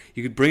starting.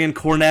 You could bring in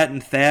Kornet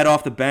and Thad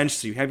off the bench,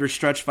 so you have your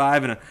stretch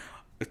five and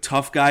a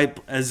tough guy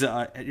as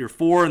at your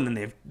four, and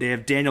then they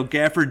have Daniel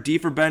Gafford D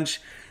for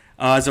bench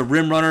as a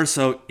rim runner.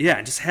 So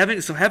yeah, just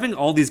having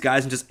all these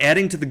guys and just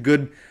adding to the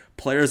good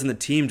players in the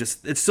team,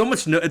 just it's so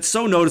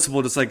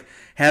noticeable. Just like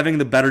having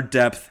the better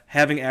depth,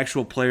 having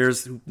actual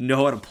players who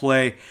know how to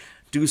play,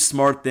 do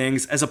smart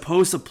things, as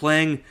opposed to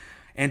playing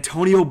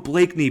Antonio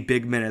Blakeney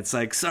big minutes.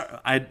 Like, sorry,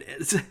 I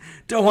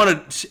don't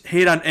want to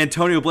hate on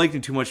Antonio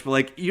Blakeney too much, but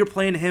like you're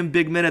playing him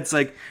big minutes,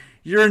 like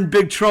you're in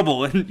big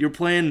trouble, and you're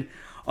playing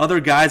other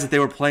guys that they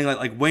were playing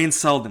like Wayne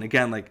Selden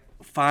again, like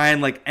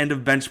fine, like end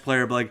of bench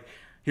player, but like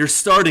you're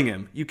starting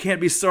him. You can't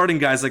be starting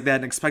guys like that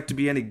and expect to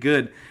be any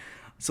good.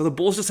 So the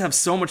Bulls just have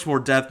so much more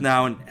depth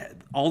now, and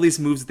all these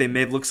moves that they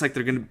made looks like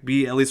they're going to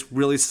be at least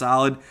really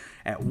solid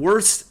at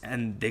worst,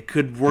 and they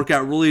could work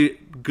out really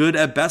good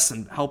at best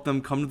and help them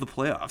come to the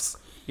playoffs.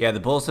 Yeah, the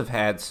Bulls have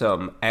had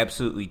some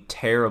absolutely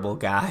terrible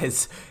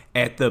guys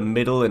at the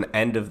middle and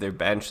end of their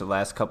bench the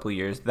last couple of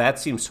years. That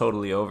seems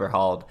totally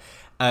overhauled.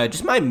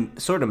 Just my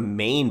sort of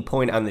main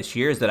point on this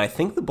year is that I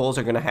think the Bulls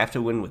are going to have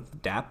to win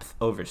with depth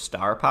over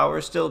star power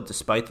still,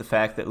 despite the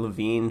fact that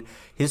LaVine,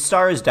 his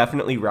star is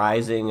definitely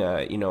rising.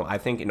 I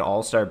think an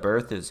all-star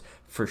berth is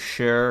for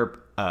sure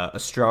a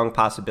strong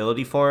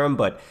possibility for him.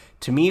 But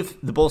to me,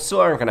 the Bulls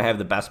still aren't going to have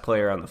the best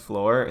player on the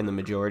floor in the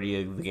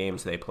majority of the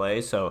games they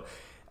play. So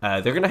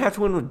they're going to have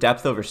to win with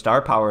depth over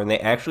star power, and they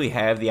actually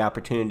have the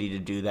opportunity to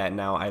do that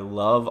now. I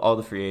love all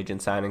the free agent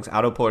signings.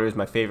 Otto Porter is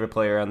my favorite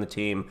player on the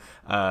team,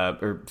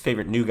 or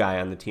favorite new guy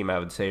on the team, I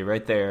would say,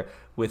 right there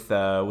with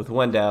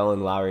Wendell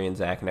and Lauri and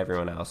Zach and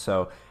everyone else.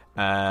 So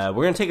we're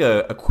going to take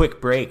a quick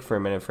break for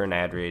a minute for an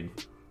ad read.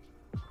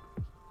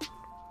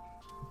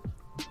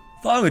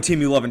 Following a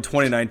team you love in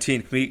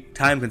 2019 can be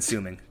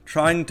time-consuming.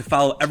 Trying to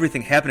follow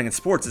everything happening in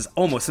sports is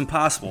almost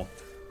impossible.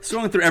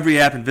 Scrolling through every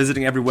app and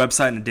visiting every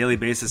website on a daily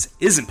basis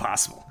isn't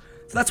possible.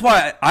 So that's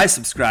why I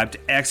subscribe to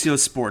Axios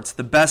Sports,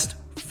 the best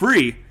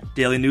free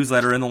daily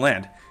newsletter in the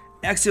land.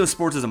 Axios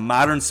Sports is a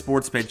modern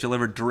sports page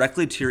delivered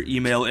directly to your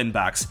email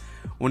inbox.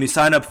 When you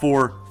sign up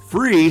for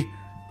free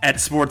at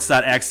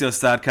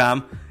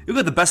sports.axios.com, you'll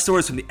get the best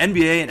stories from the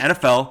NBA and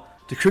NFL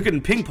to cricket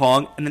and ping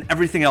pong, and then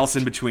everything else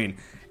in between.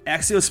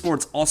 Axios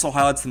Sports also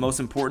highlights the most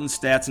important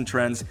stats and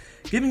trends,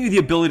 giving you the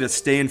ability to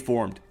stay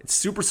informed. It's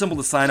super simple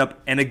to sign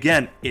up, and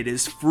again, it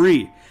is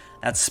free.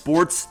 That's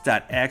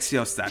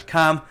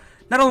sports.axios.com.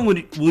 Not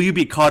only will you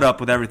be caught up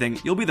with everything,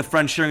 you'll be the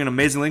friend sharing an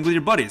amazing link with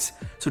your buddies.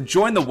 So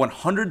join the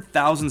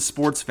 100,000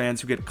 sports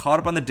fans who get caught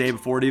up on the day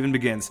before it even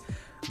begins.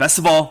 Best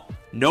of all,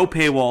 no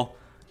paywall,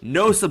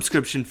 no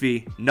subscription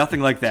fee, nothing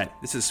like that.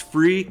 This is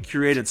free,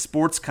 curated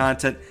sports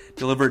content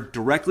delivered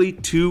directly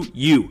to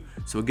you.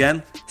 So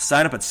again,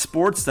 sign up at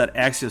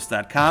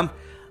sports.axios.com.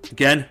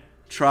 Again,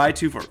 try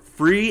to for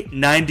free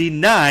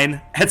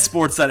 $99 at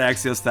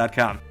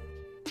sports.axios.com.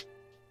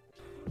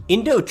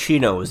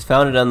 Indochino was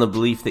founded on the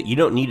belief that you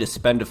don't need to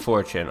spend a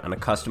fortune on a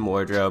custom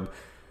wardrobe.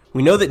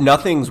 We know that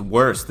nothing's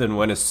worse than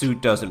when a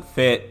suit doesn't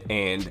fit,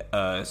 and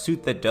a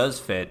suit that does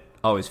fit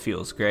always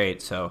feels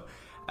great. So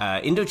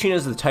Indochino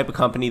is the type of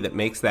company that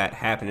makes that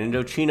happen.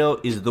 Indochino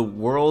is the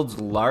world's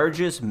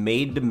largest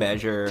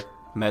made-to-measure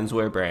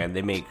menswear brand.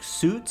 They make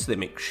suits, they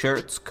make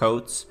shirts,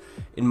 coats,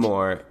 and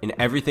more, and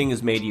everything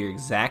is made to your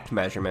exact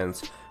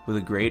measurements with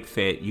a great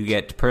fit. You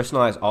get to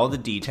personalize all the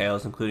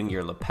details, including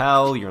your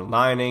lapel, your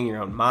lining,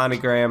 your own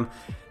monogram.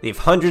 They have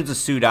hundreds of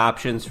suit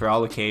options for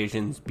all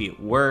occasions, be it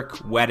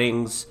work,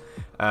 weddings,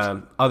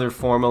 other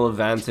formal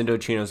events.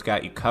 Indochino's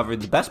got you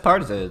covered. The best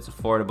part is that it's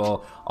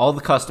affordable. All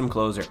the custom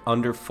clothes are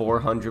under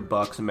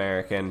 $400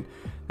 American.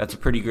 That's a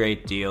pretty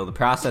great deal. The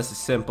process is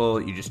simple.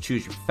 You just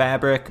choose your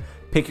fabric,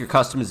 pick your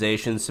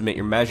customizations, submit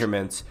your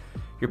measurements.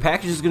 Your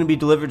package is going to be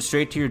delivered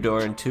straight to your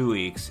door in 2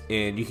 weeks,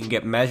 and you can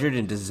get measured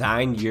and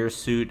design your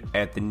suit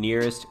at the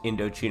nearest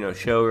Indochino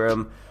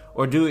showroom,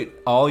 or do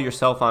it all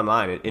yourself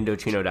online at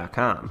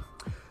Indochino.com.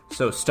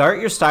 So start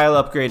your style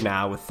upgrade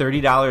now with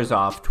 $30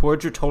 off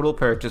towards your total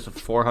purchase of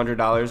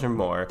 $400 or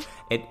more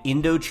at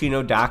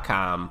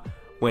Indochino.com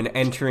when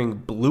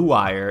entering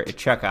BlueWire at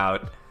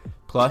checkout,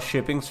 plus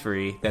shipping's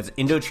free. That's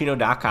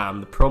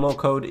Indochino.com. The promo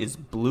code is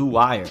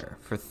BlueWire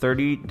for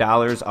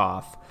 $30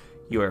 off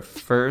your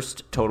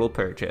first total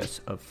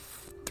purchase of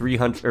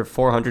 $300 or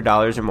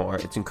 $400 or more.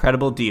 It's an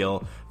incredible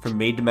deal for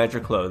made-to-measure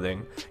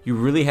clothing. You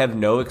really have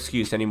no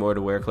excuse anymore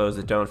to wear clothes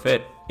that don't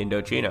fit.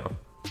 Indochino.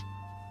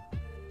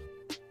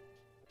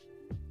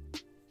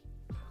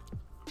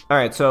 All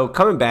right, so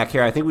coming back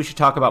here, I think we should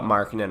talk about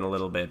Markkanen a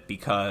little bit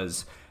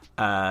because,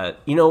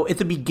 at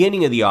the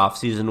beginning of the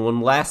offseason,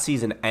 when last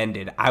season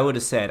ended, I would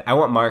have said, I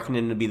want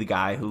Markkanen to be the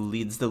guy who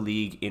leads the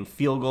league in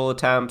field goal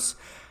attempts.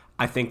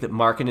 I think that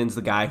Markkanen's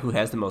the guy who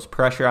has the most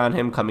pressure on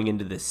him coming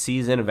into this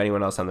season of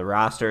anyone else on the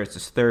roster. It's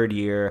his third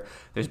year.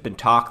 There's been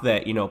talk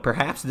that,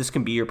 perhaps this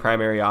can be your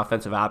primary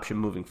offensive option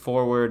moving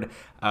forward.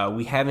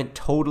 We haven't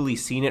totally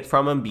seen it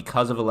from him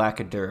because of a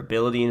lack of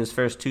durability in his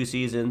first 2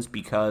 seasons,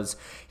 because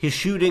his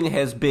shooting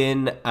has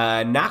been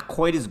not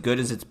quite as good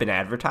as it's been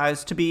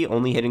advertised to be,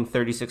 only hitting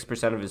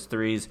 36% of his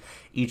threes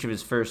each of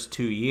his first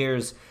 2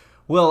 years.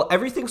 Well,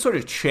 everything sort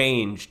of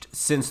changed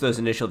since those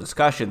initial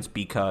discussions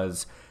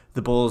because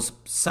the Bulls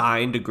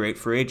signed a great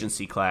free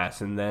agency class,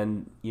 and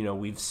then,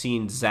 we've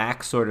seen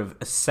Zach sort of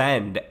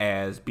ascend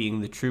as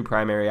being the true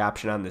primary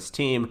option on this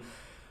team.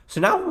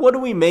 So now what do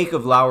we make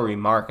of Lauri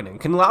Markkanen?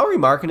 Can Lauri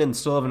Markkanen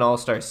still have an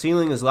all-star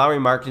ceiling? Is Lauri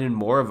Markkanen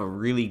more of a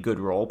really good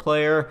role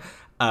player?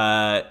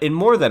 And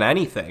more than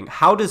anything,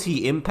 how does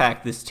he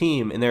impact this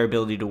team and their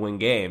ability to win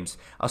games?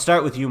 I'll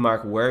start with you,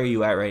 Mark. Where are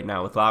you at right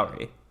now with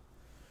Lauri?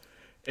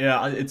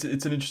 Yeah, it's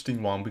an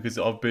interesting one because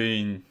I've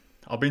been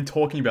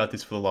talking about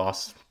this for the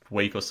last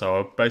week or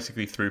so,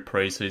 basically through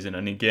preseason,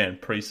 and again,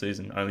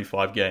 preseason, only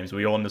 5 games.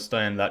 We all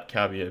understand that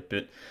caveat,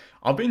 but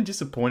I've been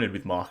disappointed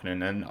with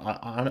Markkanen, and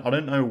I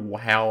don't know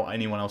how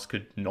anyone else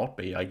could not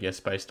be, I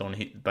guess, based on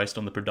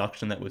the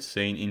production that we've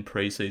seen in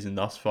preseason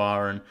thus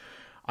far. And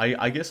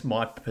I guess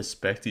my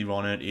perspective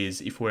on it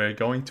is, if we're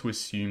going to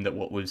assume that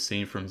what we've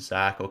seen from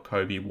Zach or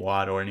Kobe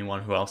White or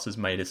anyone who else has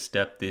made a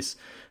step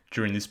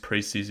during this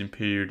preseason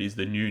period is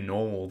the new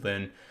normal,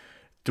 then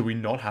do we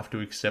not have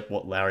to accept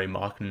what Lauri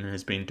Markkanen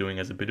has been doing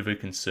as a bit of a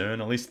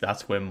concern? At least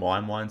that's where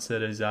my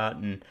mindset is at.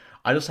 And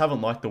I just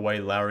haven't liked the way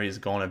Lauri has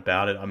gone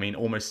about it. I mean,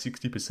 almost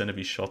 60% of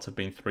his shots have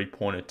been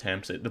 3-point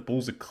attempts. The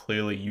Bulls are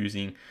clearly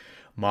using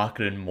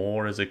Markkanen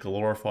more as a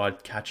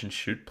glorified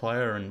catch-and-shoot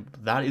player. And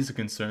that is a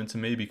concern to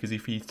me, because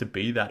if he's to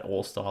be that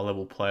all-star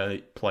level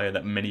player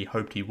that many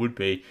hoped he would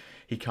be,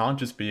 he can't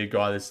just be a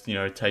guy that's,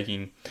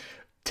 taking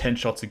 10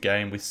 shots a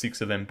game with 6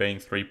 of them being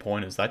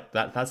 3-pointers.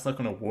 That's not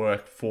going to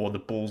work for the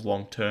Bulls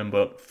long term,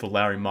 but for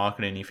Lauri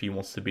Markkanen if he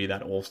wants to be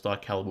that all-star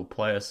caliber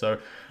player. So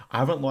I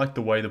haven't liked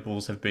the way the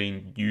Bulls have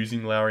been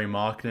using Lauri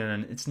Markkanen,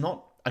 and it's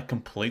not a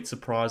complete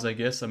surprise, I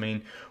guess. I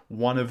mean,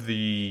 one of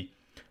the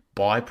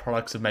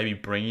byproducts of maybe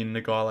bringing in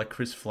a guy like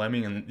Chris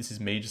Fleming, and this is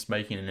me just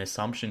making an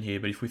assumption here,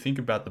 but if we think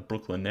about the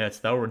Brooklyn Nets,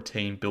 they were a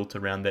team built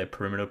around their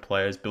perimeter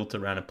players, built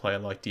around a player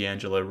like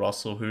D'Angelo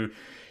Russell, who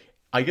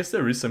I guess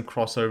there is some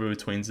crossover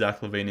between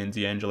Zach LaVine and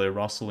D'Angelo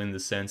Russell in the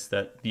sense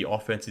that the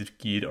offense is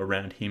geared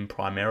around him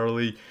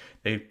primarily.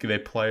 They're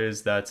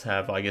players that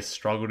have, I guess,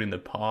 struggled in the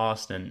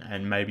past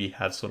and maybe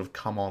have sort of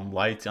come on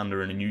late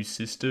under a new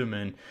system.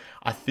 And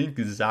I think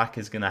Zach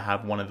is going to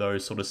have one of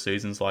those sort of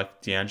seasons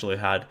like D'Angelo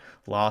had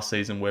last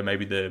season, where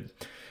maybe the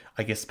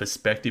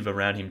perspective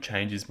around him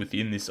changes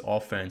within this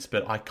offense,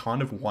 but I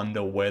kind of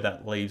wonder where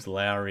that leaves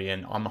Lauri,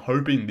 and I'm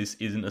hoping this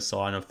isn't a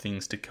sign of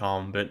things to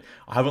come, but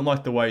I haven't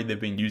liked the way they've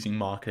been using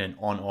Markkanen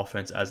on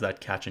offense as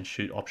that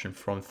catch-and-shoot option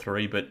from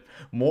 3, but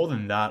more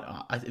than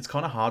that, it's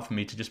kind of hard for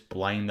me to just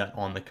blame that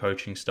on the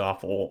coaching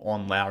staff or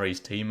on Lauri's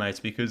teammates,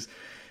 because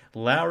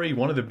Lauri,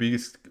 one of the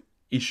biggest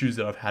issues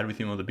that I've had with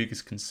him, or the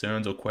biggest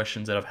concerns or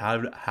questions that I've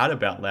had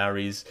about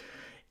Lauri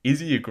is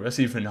he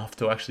aggressive enough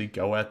to actually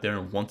go out there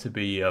and want to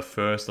be a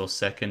first or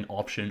second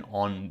option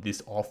on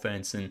this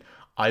offense? And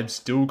I've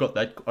still got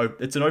that.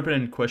 It's an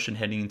open-ended question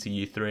heading into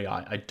year 3.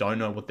 I don't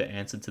know what the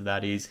answer to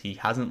that is. He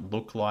hasn't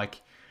looked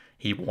like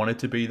he wanted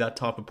to be that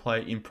type of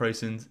player in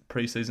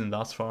preseason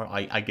thus far.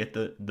 I get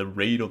the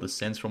read or the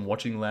sense from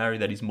watching Lauri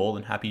that he's more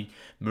than happy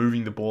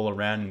moving the ball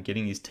around and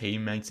getting his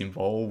teammates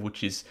involved,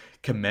 which is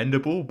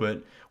commendable,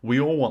 but we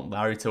all want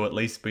Lauri to at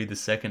least be the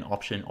second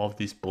option of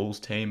this Bulls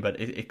team, but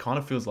it kind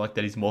of feels like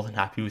that he's more than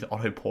happy with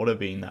Otto Porter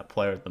being that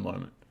player at the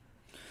moment.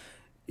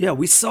 Yeah,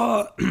 we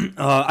saw,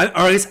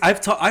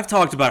 I've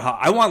talked about how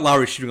I want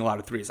Lauri shooting a lot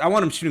of threes. I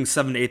want him shooting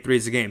 7 to 8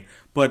 threes a game.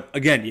 But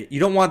again, you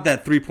don't want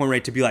that 3-point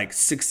rate to be like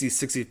 60,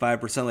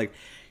 65%. Like,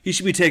 he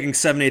should be taking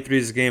 7, 8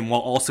 threes a game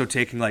while also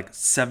taking like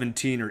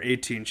 17 or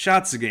 18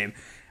 shots a game.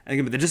 And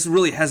again, but that just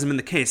really hasn't been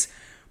the case.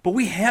 But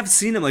we have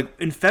seen him, like,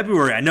 in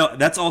February. I know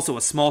that's also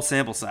a small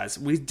sample size.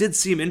 We did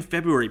see him in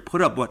February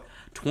put up,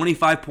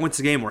 25 points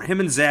a game, where him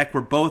and Zach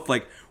were both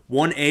like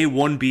 1A,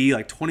 1B,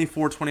 like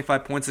 24,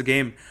 25 points a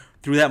game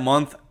through that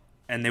month,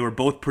 and they were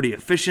both pretty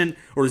efficient.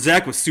 Or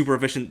Zach was super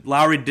efficient.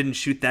 Lauri didn't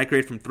shoot that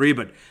great from 3,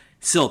 but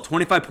still,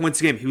 25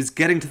 points a game. He was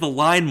getting to the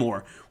line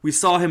more. We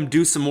saw him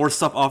do some more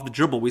stuff off the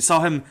dribble. We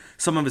saw him,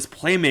 some of his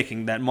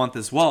playmaking that month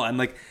as well. And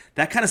like,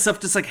 that kind of stuff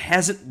just like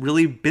hasn't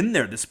really been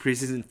there this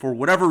preseason for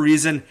whatever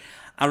reason.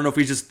 I don't know if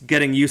he's just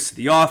getting used to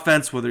the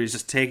offense, whether he's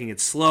just taking it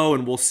slow,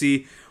 and we'll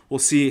see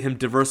him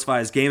diversify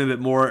his game a bit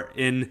more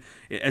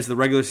as the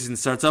regular season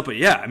starts up. But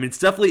yeah, I mean, it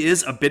definitely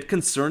is a bit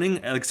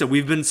concerning. Like I said,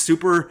 we've been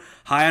super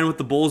high on what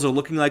the Bulls are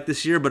looking like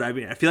this year, but I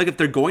mean, I feel like if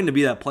they're going to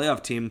be that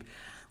playoff team,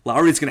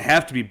 Lauri's going to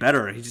have to be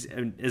better.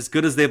 And as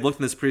good as they've looked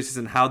in this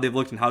preseason, how they've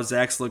looked and how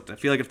Zach's looked, I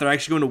feel like if they're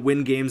actually going to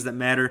win games that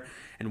matter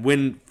and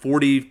win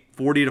 40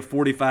 to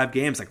 45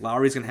 games, like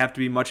Lauri's going to have to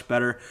be much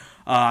better.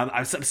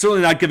 I'm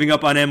certainly not giving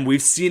up on him.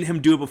 We've seen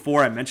him do it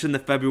before. I mentioned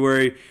in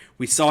February.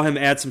 We saw him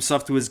add some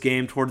stuff to his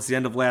game towards the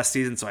end of last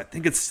season, so I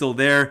think it's still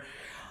there.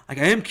 Like,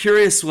 I am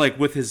curious, like,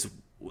 with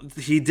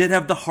he did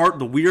have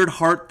the weird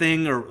heart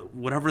thing or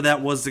whatever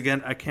that was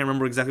again. I can't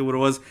remember exactly what it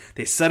was.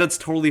 They said it's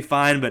totally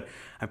fine, but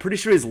I'm pretty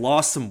sure he's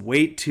lost some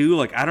weight too.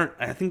 Like,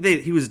 I think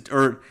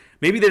or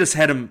maybe they just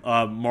had him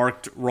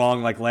marked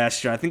wrong like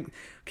last year. I think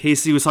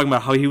Casey was talking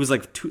about how he was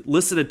like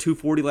listed at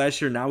 240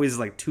 last year. Now he's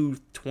like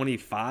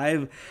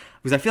 225.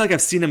 Because I feel like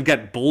I've seen him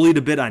get bullied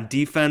a bit on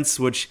defense,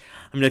 which,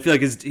 I mean, I feel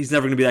like he's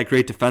never going to be that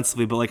great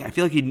defensively, but like I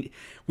feel like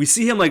we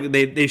see him, like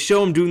they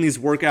show him doing these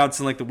workouts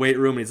in like the weight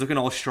room and he's looking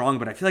all strong,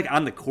 but I feel like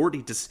on the court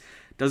he just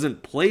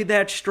doesn't play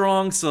that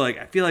strong. So like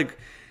I feel like,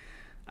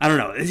 I don't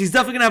know, he's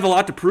definitely gonna have a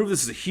lot to prove.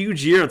 This is a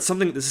huge year. This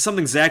is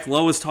something Zach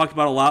Lowe has talked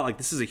about a lot. Like,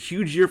 this is a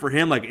huge year for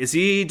him. Like, is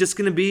he just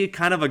gonna be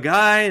kind of a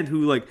guy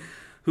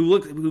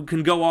who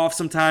can go off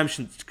sometimes,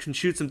 can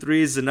shoot some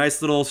threes, a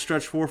nice little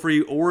stretch four for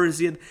you, or is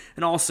he an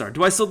all-star?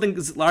 Do I still think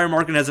Lauri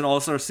Markkanen has an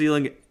all-star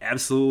ceiling?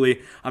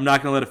 Absolutely. I'm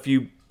not going to let a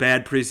few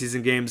bad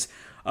preseason games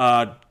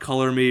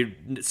color me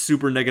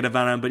super negative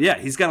on him. But yeah,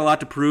 he's got a lot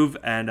to prove,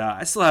 and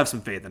I still have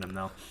some faith in him,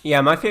 though. Yeah,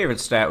 my favorite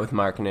stat with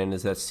Markkanen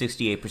is that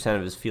 68%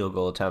 of his field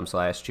goal attempts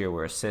last year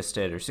were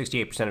assisted, or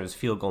 68% of his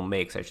field goal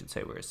makes, I should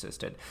say, were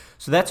assisted.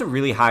 So that's a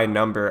really high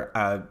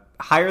number.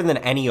 Higher than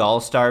any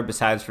All-Star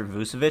besides for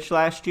Vucevic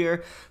last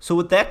year. So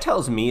what that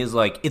tells me is,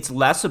 like, it's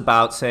less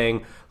about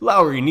saying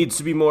Lauri needs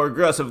to be more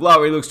aggressive,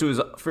 Lauri looks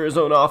for his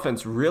own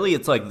offense. Really,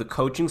 it's like the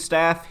coaching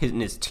staff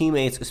and his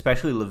teammates,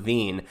 especially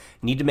LaVine,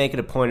 need to make it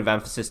a point of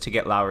emphasis to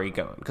get Lauri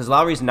going. Because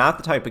Lauri's not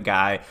the type of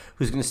guy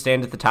who's going to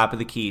stand at the top of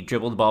the key,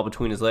 dribble the ball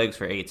between his legs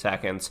for 8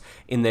 seconds,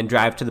 and then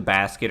drive to the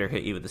basket or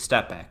hit you with a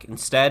step back.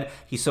 Instead,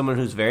 he's someone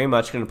who's very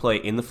much going to play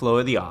in the flow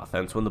of the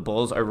offense. When the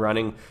Bulls are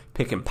running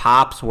pick and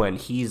pops, when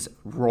he's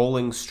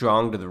rolling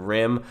strong to the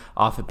rim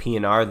off of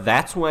P&R,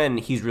 that's when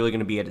he's really going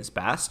to be at his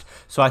best.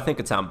 So I think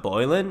it's on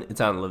Boylen, it's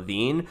on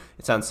LaVine,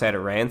 it's on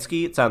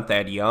Satoransky, it's on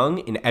Thad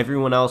Young, and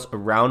everyone else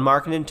around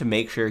Markkanen to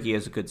make sure he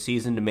has a good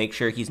season, to make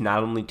sure he's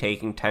not only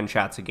taking 10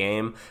 shots a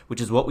game,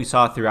 which is what we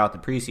saw throughout the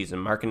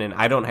preseason. Markkanen,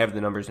 I don't have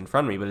the numbers in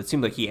front of me, but it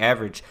seemed like he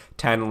averaged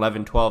 10,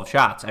 11, 12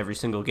 shots every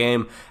single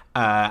game.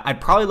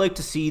 I'd probably like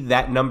to see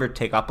that number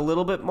tick up a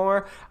little bit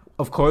more.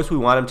 Of course, we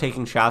want him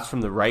taking shots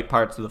from the right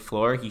parts of the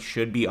floor. He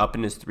should be up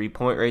in his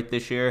three-point rate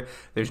this year.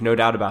 There's no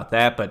doubt about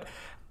that, but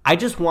I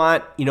just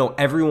want,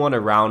 everyone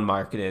around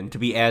Markkanen to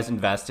be as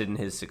invested in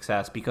his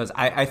success, because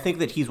I think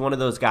that he's one of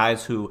those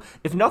guys who,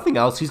 if nothing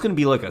else, he's going to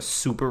be like a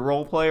super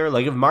role player.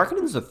 Like, if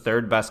Markkanen's the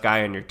third best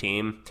guy on your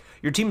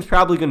team's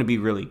probably going to be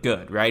really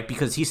good, right?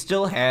 Because he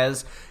still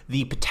has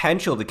the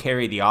potential to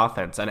carry the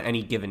offense on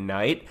any given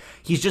night.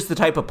 He's just the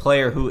type of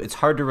player who it's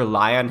hard to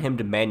rely on him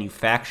to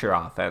manufacture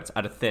offense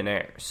out of thin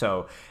air.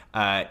 So,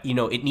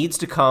 it needs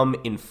to come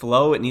in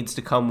flow. It needs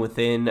to come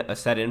within a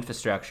set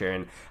infrastructure.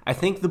 And I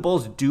think the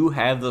Bulls do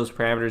have those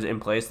parameters in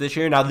place this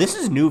year. Now, this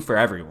is new for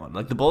everyone.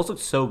 Like, the Bulls look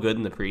so good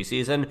in the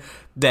preseason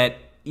that,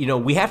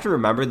 we have to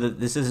remember that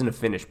this isn't a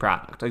finished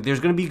product. Like, there's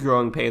going to be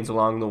growing pains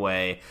along the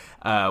way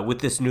with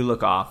this new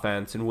look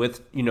offense and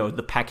with,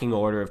 the pecking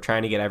order of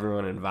trying to get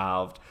everyone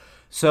involved.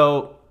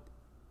 So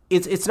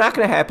it's not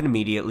going to happen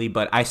immediately,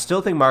 but I still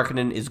think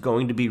Markkanen is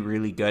going to be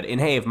really good. And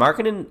hey, if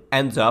Markkanen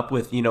ends up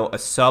with, a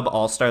sub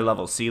all-star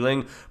level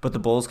ceiling, but the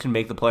Bulls can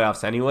make the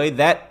playoffs anyway,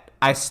 that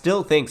I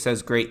still think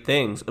says great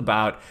things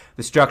about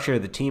the structure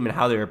of the team and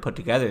how they were put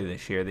together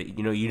this year, that,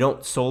 you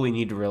don't solely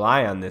need to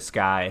rely on this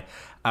guy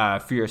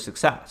for your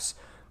success.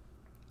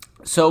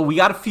 So we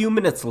got a few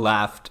minutes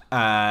left.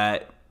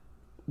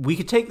 We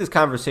could take this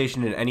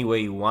conversation in any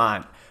way you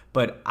want,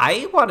 but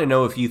I want to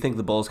know if you think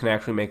the Bulls can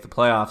actually make the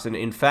playoffs. And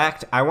in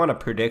fact, I want a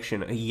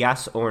prediction, a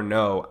yes or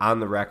no on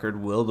the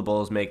record. Will the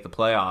Bulls make the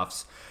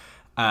playoffs?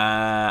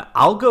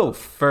 I'll go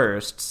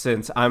first,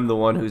 since I'm the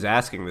one who's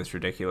asking this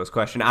ridiculous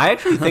question. I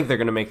actually think they're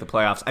going to make the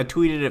playoffs. I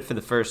tweeted it for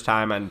the first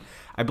time on,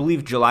 I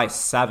believe, July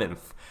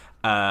 7th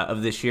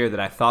of this year, that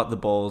I thought the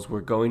Bulls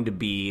were going to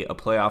be a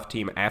playoff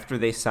team after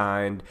they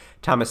signed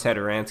Thomas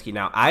Satoransky.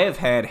 Now, I have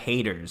had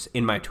haters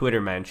in my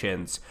Twitter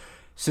mentions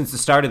since the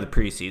start of the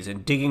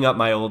preseason, digging up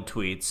my old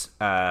tweets.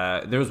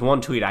 There was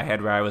one tweet I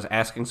had where I was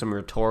asking some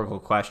rhetorical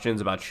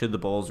questions about should the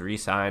Bulls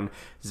re-sign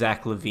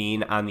Zach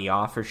LaVine on the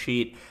offer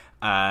sheet.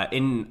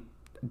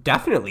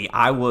 Definitely,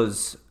 I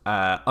was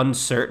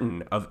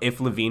uncertain of if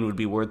LaVine would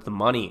be worth the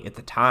money at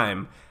the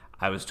time.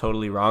 I was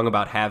totally wrong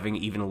about having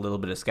even a little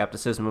bit of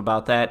skepticism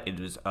about that. It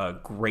was a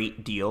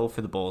great deal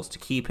for the Bulls to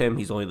keep him.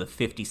 He's only the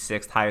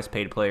 56th highest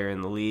paid player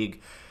in the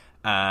league.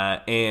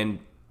 And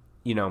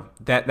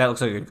that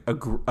looks like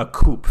a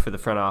coup for the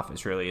front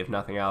office, really, if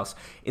nothing else.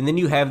 And then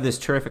you have this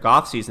terrific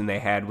offseason they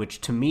had, which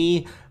to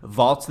me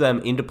vaults them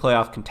into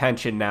playoff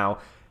contention. Now,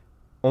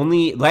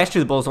 last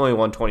year the Bulls only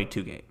won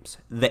 22 games.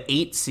 The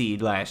 8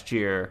 seed last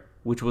year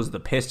which was the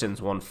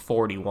Pistons, won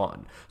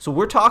 41. So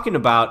we're talking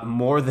about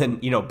more than,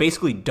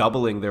 basically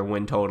doubling their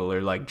win total,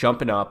 or like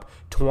jumping up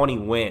 20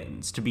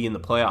 wins to be in the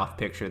playoff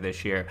picture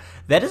this year.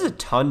 That is a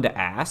ton to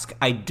ask.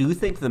 I do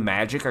think the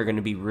Magic are going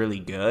to be really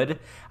good.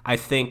 I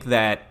think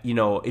that,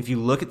 if you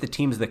look at the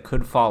teams that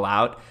could fall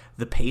out,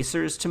 the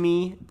Pacers, to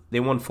me,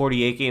 they won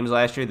 48 games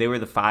last year. They were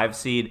the 5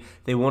 seed.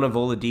 They won a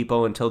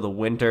Oladipo until the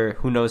winter.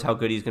 Who knows how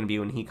good he's going to be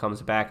when he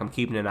comes back. I'm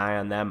keeping an eye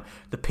on them.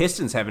 The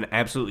Pistons have an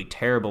absolutely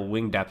terrible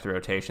wing depth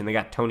rotation. They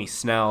got Tony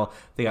Snell.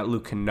 They got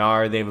Luke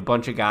Kennard. They have a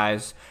bunch of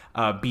guys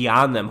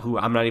beyond them who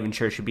I'm not even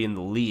sure should be in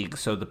the league.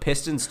 So the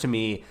Pistons, to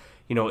me,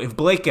 if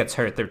Blake gets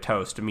hurt, they're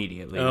toast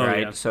immediately,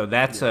 right? Yeah. So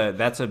that's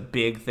a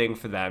big thing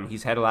for them.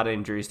 He's had a lot of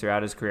injuries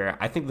throughout his career.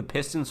 I think the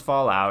Pistons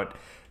fall out.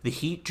 The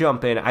Heat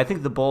jump in. I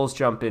think the Bulls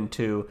jump in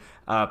too,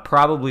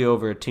 probably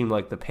over a team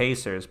like the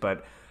Pacers.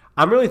 But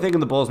I'm really thinking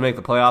the Bulls make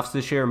the playoffs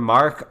this year.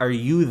 Mark, are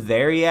you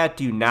there yet?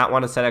 Do you not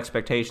want to set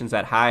expectations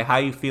that high? How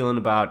are you feeling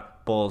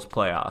about Bulls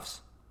playoffs?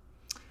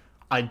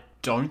 I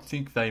don't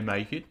think they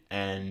make it,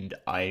 and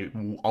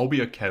I'll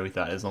be okay with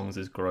that as long as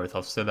there's growth.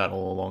 I've said that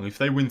all along. If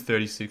they win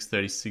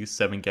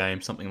 37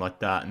 games, something like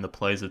that, and the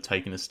players have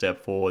taken a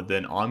step forward,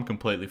 then I'm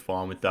completely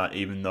fine with that,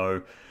 even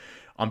though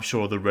I'm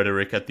sure the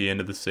rhetoric at the end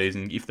of the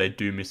season, if they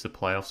do miss the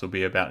playoffs, will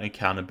be about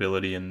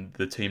accountability and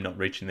the team not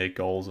reaching their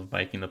goals of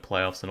making the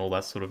playoffs and all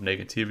that sort of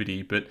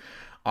negativity. But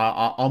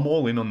I'm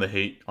all in on the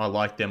Heat. I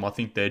like them. I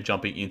think they're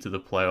jumping into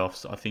the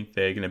playoffs. I think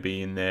they're going to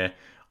be in there.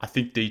 I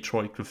think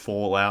Detroit could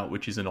fall out,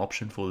 which is an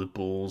option for the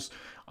Bulls.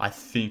 I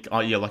think,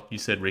 like you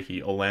said,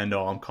 Ricky,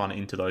 Orlando, I'm kind of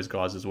into those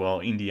guys as well.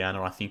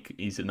 Indiana, I think,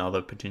 is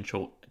another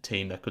potential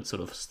team that could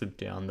sort of slip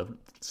down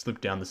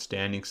the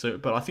standings. So,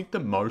 but I think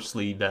that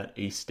mostly that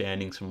East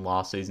standings from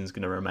last season is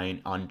going to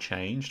remain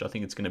unchanged. I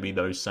think it's going to be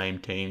those same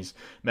teams,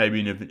 maybe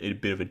in a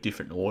bit of a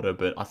different order.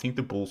 But I think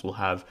the Bulls will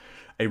have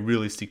a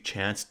realistic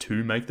chance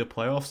to make the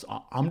playoffs.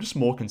 I'm just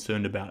more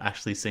concerned about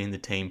actually seeing the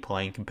team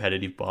playing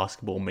competitive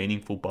basketball,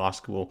 meaningful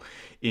basketball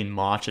in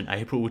March and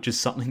April, which is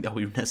something that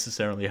we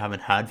necessarily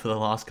haven't had for the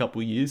last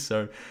couple of years.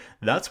 So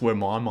that's where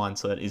my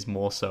mindset is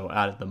more so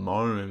at the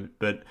moment.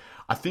 But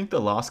I think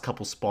the last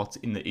couple spots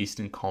in the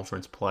Eastern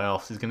Conference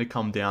playoffs is going to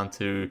come down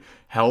to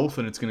health,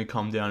 and it's going to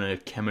come down to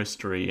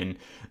chemistry, and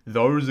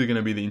those are going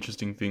to be the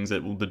interesting things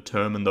that will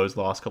determine those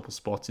last couple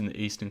spots in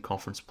the Eastern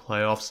Conference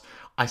playoffs.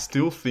 I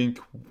still think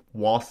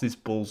whilst this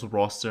Bulls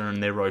roster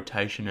and their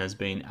rotation has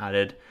been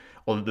added,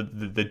 or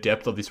the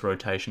depth of this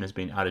rotation has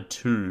been added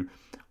to,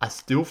 I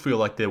still feel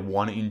like they're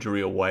one injury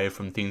away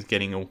from things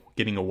getting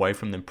away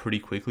from them pretty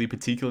quickly,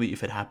 particularly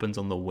if it happens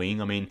on the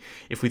wing. I mean,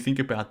 if we think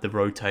about the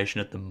rotation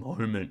at the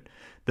moment,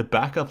 the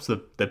backups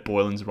that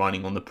Boylen's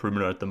running on the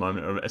perimeter at the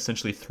moment are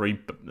essentially three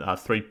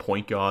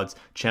point guards.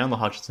 Chandler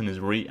Hutchinson has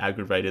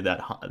re-aggravated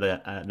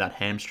that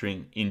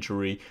hamstring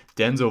injury.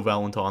 Denzel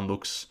Valentine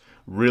looks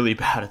really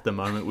bad at the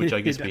moment, which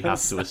I guess we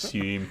have to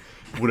assume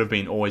would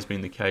have always been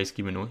the case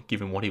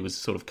given what he was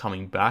sort of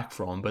coming back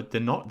from. But they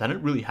don't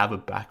really have a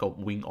backup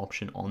wing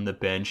option on the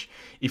bench.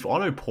 If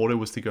Otto Porter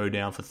was to go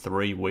down for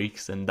 3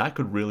 weeks, then that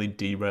could really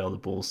derail the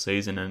Bulls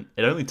season, and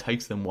it only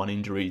takes them one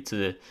injury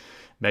to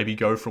maybe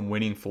go from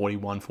winning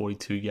 41,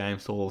 42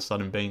 games to all of a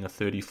sudden being a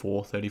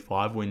 34,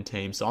 35 win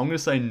team. So I'm going to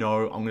say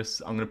no. I'm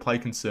going to play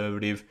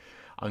conservative.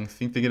 I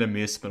think they're going to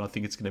miss, but I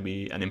think it's going to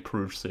be an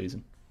improved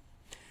season.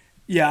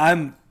 Yeah,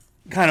 I'm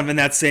kind of in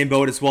that same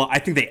boat as well. I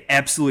think they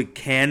absolutely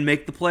can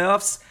make the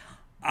playoffs.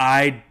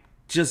 I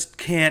just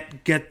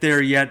can't get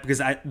there yet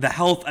because the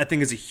health, I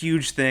think, is a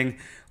huge thing.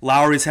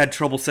 Lauri's had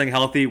trouble staying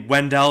healthy.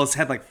 Wendell has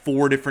had like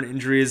 4 different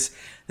injuries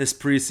this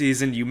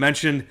preseason. You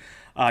mentioned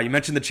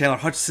the Chandler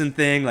Hutchinson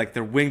thing, like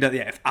they're winged out.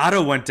 Yeah, if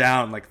Otto went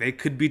down, like they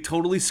could be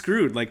totally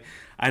screwed. Like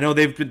I know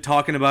they've been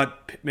talking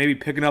about maybe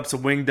picking up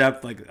some wing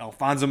depth. Like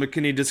Alfonso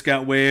McKinney just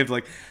got waived.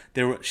 Like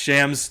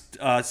Shams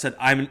said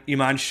Iman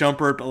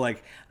Shumpert, but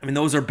like I mean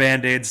those are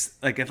band-aids.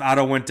 Like if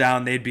Otto went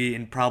down, they'd be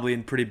probably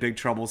in pretty big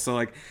trouble. So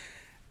like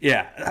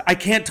yeah, I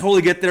can't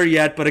totally get there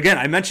yet. But again,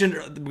 I mentioned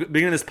at the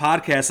beginning of this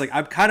podcast, like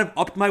I've kind of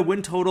upped my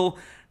win total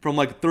from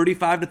like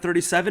 35 to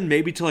 37,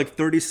 maybe to like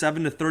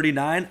 37 to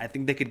 39. I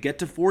think they could get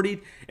to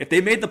 40. If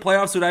they made the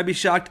playoffs, would I be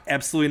shocked?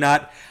 Absolutely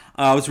not.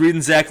 I was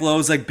reading Zach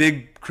Lowe's like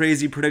big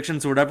crazy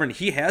predictions or whatever, and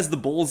he has the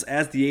Bulls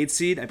as the 8th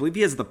seed. I believe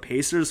he has the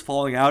Pacers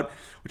falling out,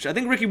 which I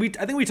think, Ricky,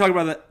 I think we talked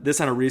about this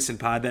on a recent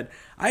pod, that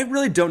I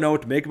really don't know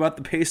what to make about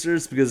the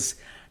Pacers because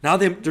now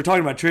they're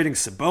talking about trading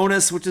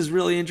Sabonis, which is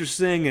really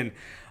interesting, and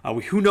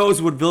who knows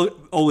what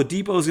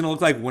Oladipo is going to look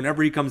like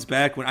whenever he comes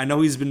back. I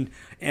know he's been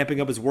amping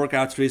up his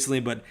workouts recently,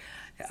 but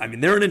I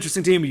mean, they're an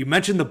interesting team. You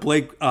mentioned the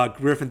Blake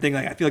Griffin thing.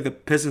 Like, I feel like the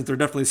Pistons are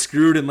definitely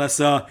screwed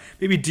unless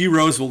maybe D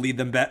Rose will lead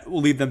them back.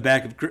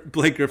 If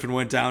Blake Griffin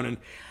went down. And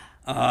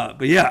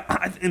but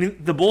yeah,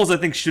 the Bulls I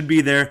think should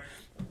be there.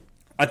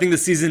 I think the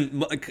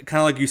season,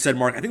 kind of like you said,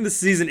 Mark. I think the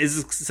season is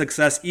a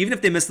success, even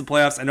if they miss the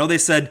playoffs. I know they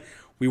said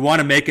we want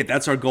to make it.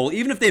 That's our goal.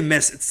 Even if they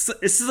miss,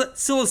 it's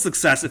still a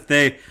success if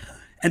they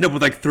end up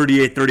with like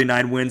 38,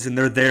 39 wins and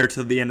they're there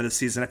till the end of the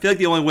season. I feel like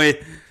the only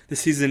way the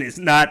season is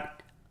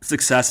not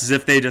success is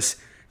if they just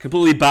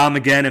completely bomb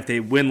again, if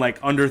they win like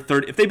under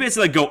 30, if they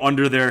basically like go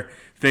under their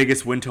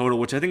Vegas win total,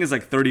 which I think is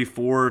like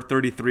 34,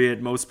 33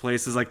 at most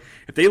places, like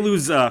if they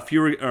lose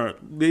fewer, or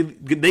they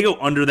go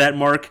under that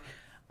mark,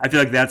 I feel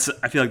like that's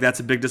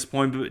a big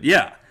disappointment. But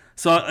yeah,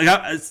 so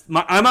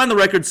I'm on the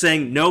record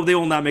saying no, they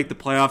will not make the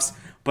playoffs.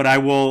 But I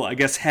will, I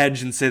guess,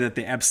 hedge and say that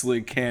they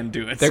absolutely can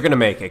do it. They're going to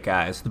make it,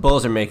 guys. The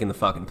Bulls are making the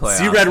fucking playoffs.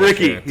 See Red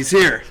Ricky. He's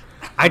here.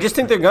 I just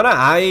think they're going to.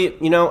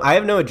 I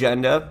have no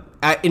agenda.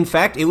 In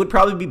fact, it would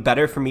probably be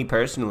better for me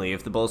personally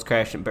if the Bulls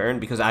crash and burn,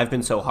 because I've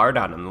been so hard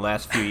on them the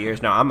last few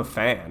years. Now, I'm a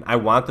fan. I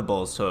want the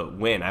Bulls to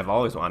win. I've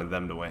always wanted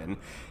them to win.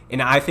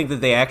 And I think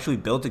that they actually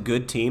built a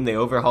good team. They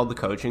overhauled the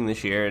coaching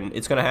this year, and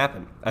it's going to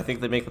happen. I think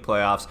they make the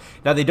playoffs.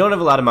 Now, they don't have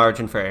a lot of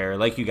margin for error,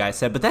 like you guys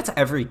said, but that's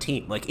every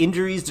team. Like,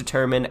 injuries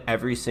determine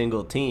every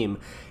single team.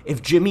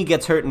 If Jimmy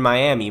gets hurt in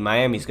Miami,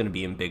 Miami's going to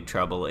be in big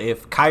trouble.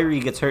 If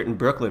Kyrie gets hurt in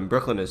Brooklyn,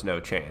 Brooklyn has no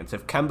chance.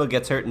 If Kemba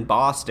gets hurt in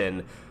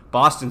Boston,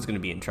 Boston's going to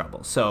be in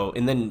trouble. So,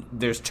 and then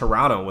there's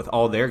Toronto with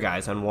all their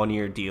guys on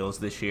one-year deals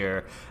this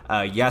year.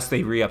 Yes,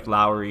 they re-upped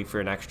Lauri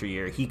for an extra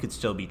year. He could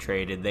still be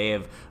traded. They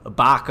have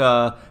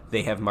Ibaka.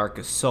 They have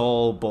Marcus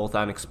Sol, both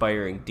on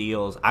expiring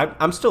deals.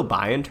 I'm still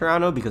buying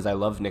Toronto because I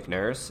love Nick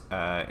Nurse,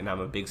 and I'm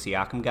a big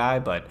Siakam guy.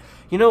 But,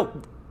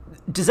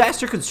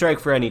 disaster could strike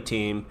for any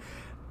team.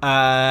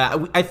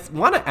 I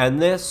want to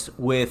end this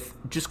with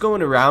just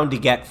going around to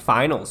get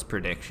finals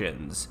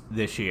predictions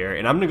this year.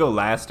 And I'm going to go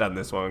last on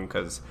this one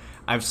because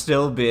I've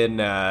still been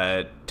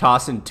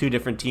tossing two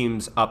different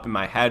teams up in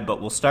my head. But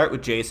we'll start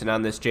with Jason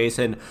on this.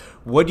 Jason,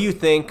 what do you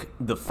think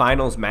the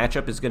finals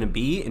matchup is going to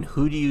be? And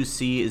who do you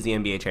see as the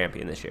NBA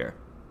champion this year?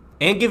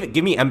 And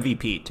give me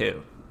MVP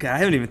too. God, I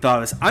haven't even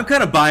thought of this. I'm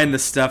kind of buying the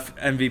Steph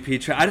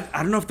MVP.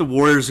 I don't know if the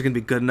Warriors are going to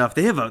be good enough.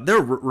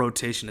 Their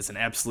rotation is an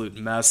absolute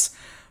mess.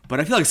 But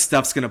I feel like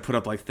Steph's going to put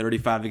up like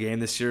 35 a game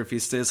this year if he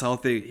stays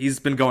healthy. He's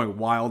been going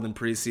wild in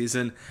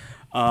preseason.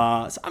 So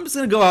I'm just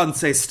going to go out and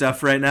say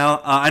Steph right now.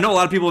 I know a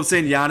lot of people have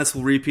saying Giannis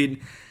will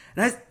repeat.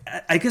 And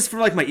I guess for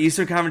like my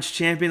Eastern Conference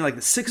champion, like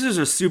the Sixers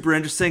are super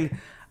interesting.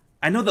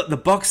 I know that the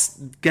Bucks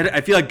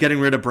I feel like getting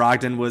rid of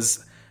Brogdon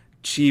was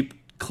cheap,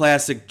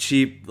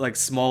 like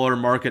smaller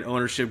market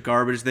ownership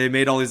garbage. They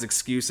made all these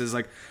excuses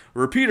like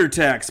repeater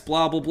tax,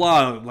 blah, blah,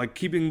 blah. Like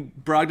keeping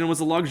Brogdon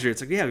was a luxury.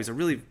 It's like, yeah, he's a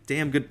really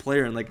damn good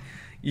player. And like,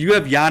 you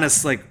have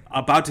Giannis like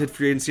about to hit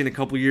free agency in a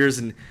couple years,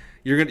 and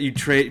you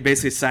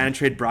basically sign and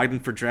trade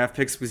Brogdon for draft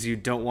picks because you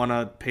don't want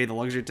to pay the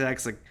luxury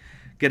tax. Like,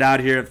 get out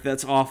of here if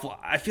that's awful.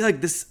 I feel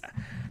like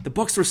the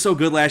Bucks were so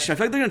good last year. I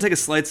feel like they're gonna take a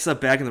slight step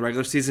back in the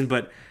regular season,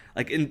 but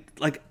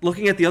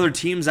looking at the other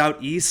teams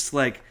out east,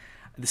 like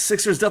the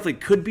Sixers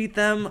definitely could beat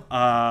them.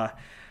 I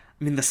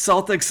mean, the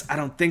Celtics, I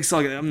don't think so.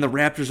 I mean, the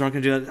Raptors aren't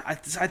gonna do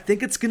that. I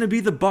think it's gonna be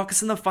the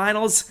Bucks in the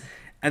finals,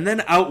 and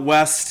then out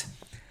west,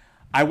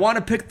 I want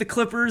to pick the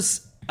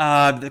Clippers.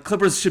 The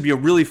Clippers should be a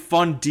really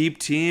fun, deep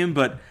team,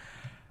 but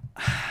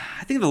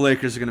I think the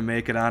Lakers are going to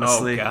make it,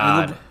 honestly. Oh,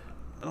 God.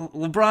 I mean,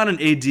 LeBron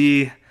and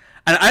AD,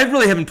 and I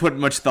really haven't put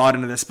much thought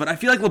into this, but I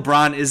feel like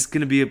LeBron is going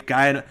to be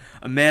a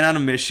man on a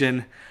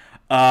mission.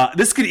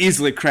 This could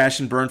easily crash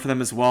and burn for them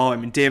as well. I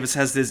mean, Davis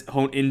has his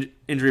own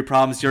injury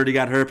problems. He already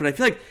got hurt, but I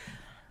feel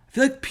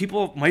like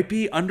people might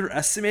be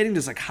underestimating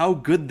just like how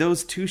good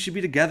those two should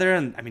be together.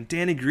 And I mean,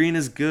 Danny Green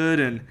is good,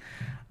 and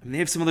they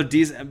have some other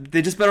D's.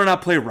 They just better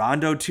not play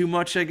Rondo too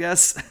much, I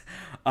guess.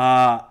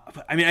 I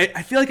mean,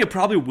 I feel like it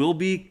probably will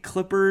be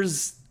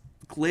Clippers,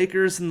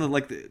 Lakers in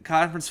the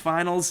conference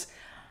finals.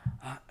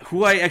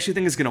 Who I actually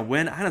think is going to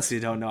win, I honestly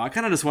don't know. I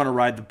kind of just want to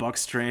ride the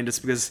Bucks train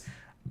just because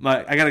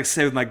I got to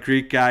stay with my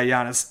Greek guy,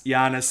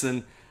 Giannis,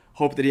 and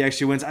hope that he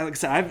actually wins. Like I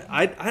said,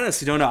 I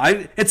honestly don't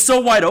know. It's so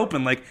wide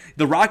open. Like,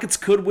 the Rockets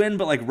could win,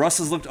 but like Russ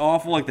has looked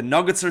awful. Like, the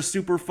Nuggets are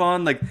super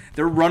fun. Like,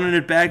 they're running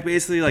it back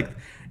basically. Like,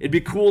 it'd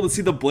be cool to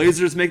see the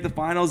Blazers make the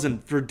finals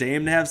and for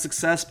Dame to have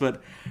success,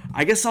 but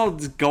I guess I'll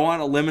just go on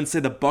a limb and say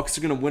the Bucks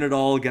are going to win it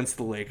all against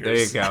the Lakers. There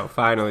you go.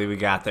 Finally, we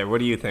got there. What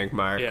do you think,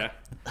 Mark? Yeah.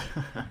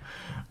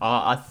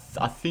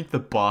 I think the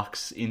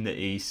Bucks in the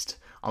East,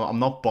 I'm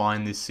not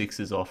buying this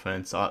Sixers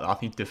offense. I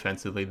think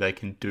defensively they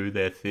can do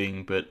their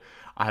thing, but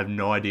I have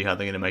no idea how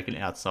they're going to make an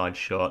outside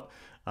shot.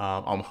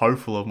 I'm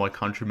hopeful of my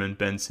countryman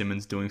Ben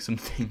Simmons doing some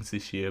things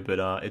this year,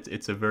 but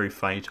it's a very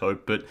faint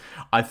hope. But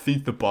I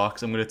think the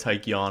Bucks, I'm going to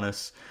take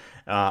Giannis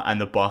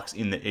and the Bucks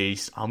in the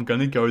East. I'm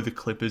going to go the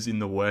Clippers in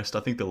the West. I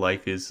think the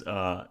Lakers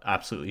are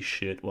absolutely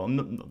shit. Well,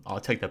 I'll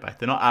take that back.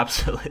 They're not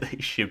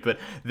absolutely shit, but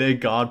their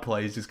guard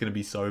play is just going to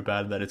be so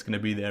bad that it's going to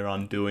be their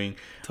undoing.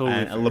 Totally.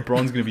 And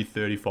LeBron's going to be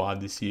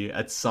 35 this year.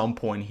 At some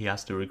point, he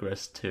has to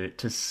regress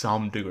to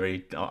some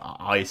degree.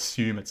 I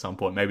assume at some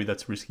point. Maybe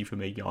that's risky for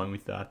me going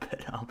with that,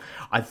 but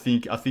I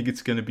think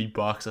it's going to be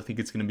Bucks. I think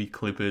it's going to be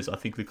Clippers. I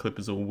think the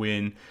Clippers will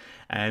win.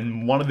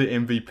 And one of the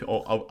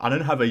MVP, I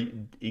don't have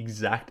an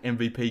exact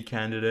MVP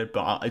candidate,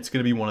 but it's going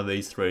to be one of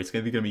these three. It's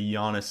going to be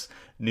Giannis,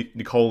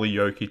 Nikola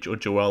Jokic, or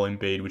Joel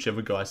Embiid,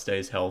 whichever guy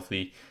stays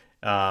healthy.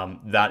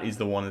 That is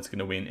the one that's going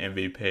to win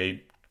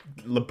MVP.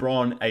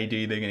 LeBron,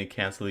 AD, they're going to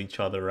cancel each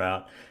other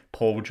out.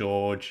 Paul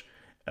George,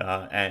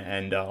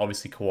 and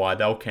obviously Kawhi,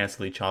 they'll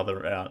cancel each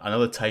other out.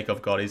 Another take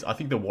I've got is I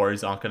think the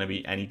Warriors aren't going to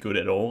be any good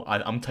at all.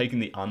 I'm taking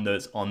the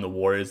unders on the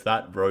Warriors.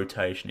 That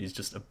rotation is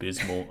just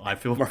abysmal. I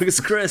feel Marcus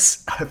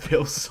Chris. I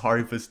feel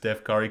sorry for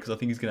Steph Curry because I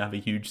think he's going to have a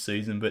huge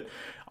season, but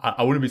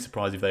I wouldn't be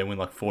surprised if they win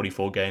like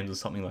 44 games or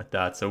something like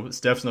that. So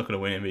Steph's not going to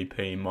win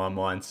MVP in my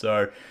mind.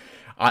 So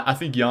I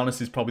think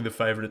Giannis is probably the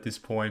favorite at this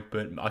point,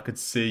 but I could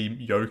see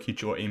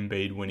Jokic or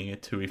Embiid winning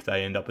it too if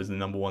they end up as the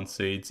number 1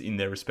 seeds in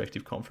their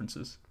respective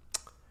conferences.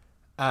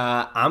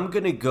 I'm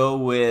going to go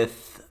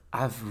with...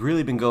 I've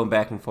really been going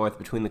back and forth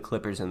between the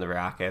Clippers and the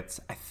Rockets.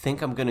 I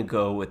think I'm going to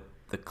go with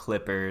the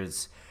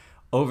Clippers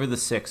over the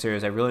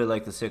Sixers. I really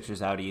like the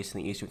Sixers out east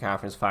in the Eastern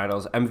Conference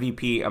Finals.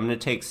 MVP, I'm going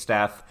to take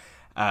Steph.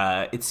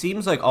 It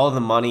seems like all the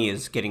money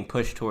is getting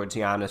pushed towards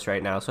Giannis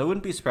right now, so I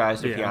wouldn't be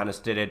surprised if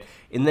Giannis did it.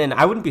 And then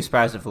I wouldn't be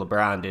surprised if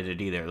LeBron did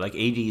it either. Like,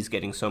 AD is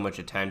getting so much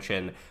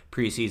attention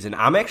preseason.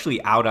 I'm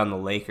actually out on the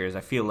Lakers.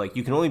 I feel like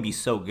you can only be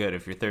so good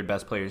if your third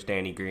best player is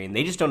Danny Green.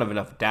 They just don't have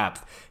enough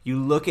depth.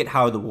 You look at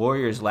how the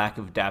Warriors' lack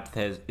of depth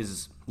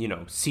is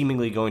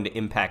seemingly going to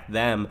impact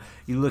them.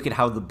 You look at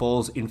how the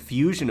Bulls'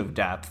 infusion of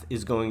depth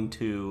is going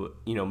to,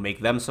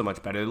 make them so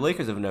much better. The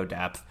Lakers have no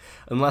depth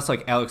unless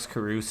like Alex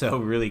Caruso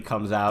really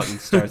comes out and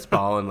starts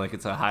balling like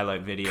it's a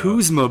highlight video.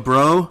 Kuzma,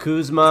 bro.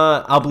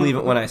 Kuzma, I'll believe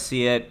it when I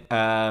see it.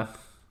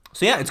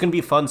 So yeah, it's going to be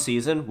a fun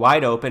season,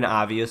 wide open.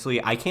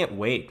 Obviously, I can't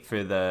wait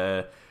for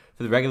the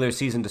regular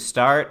season to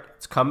start.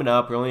 It's coming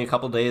up. We're only a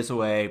couple days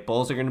away.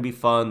 Bulls are going to be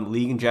fun. The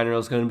league in general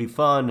is going to be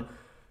fun.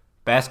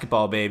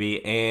 Basketball,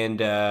 baby. And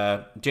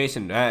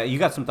Jason, you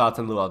got some thoughts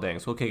on Luol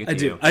Deng, so we'll kick it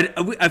to you.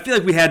 I feel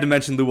like we had to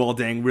mention Luol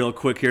Deng real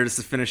quick here just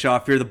to finish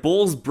off here. The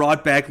Bulls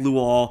brought back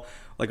Luol,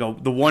 like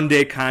the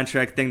one-day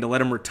contract thing to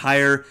let him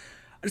retire.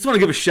 I just want to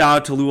give a shout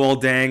out to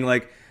Luol Deng.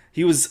 Like,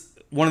 he was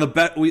one of the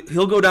best.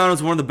 He'll go down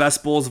as one of the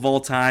best Bulls of all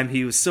time.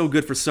 He was so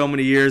good for so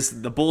many years.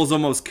 The Bulls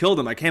almost killed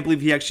him. I can't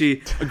believe he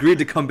actually agreed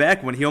to come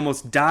back when he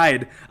almost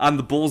died on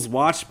the Bulls'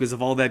 watch because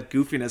of all that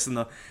goofiness in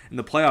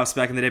the playoffs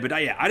back in the day. But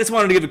yeah, I just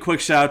wanted to give a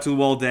quick shout out to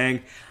Luol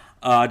Deng,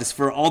 just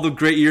for all the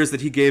great years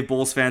that he gave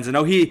Bulls fans. I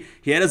know he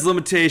had his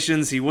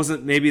limitations. He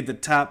wasn't maybe the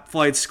top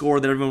flight scorer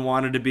that everyone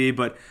wanted to be,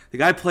 but the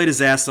guy played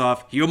his ass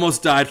off. He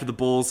almost died for the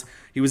Bulls.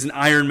 He was an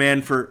Iron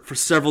Man for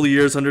several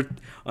years under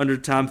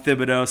Tom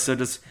Thibodeau. So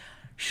just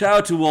shout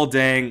out to Luol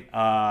Deng.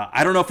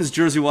 I don't know if his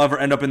jersey will ever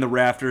end up in the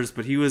rafters,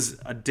 but he was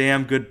a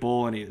damn good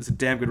Bull, and he was a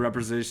damn good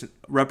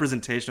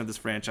representation of this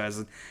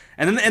franchise.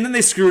 And then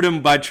they screwed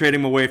him by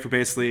trading him away for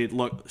basically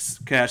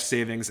cash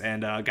savings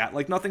and got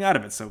like nothing out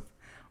of it. So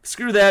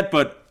screw that,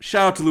 but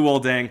shout out to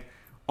Luol Deng.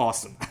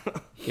 Awesome.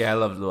 Yeah, I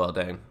love Luol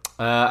Deng.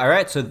 All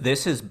right, so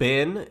this has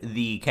been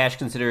the Cash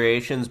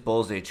Considerations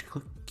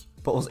BullsHQ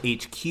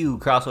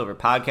crossover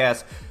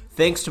podcast.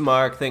 Thanks to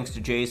Mark, thanks to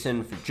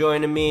Jason for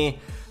joining me.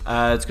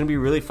 It's going to be a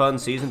really fun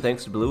season.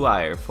 Thanks to Blue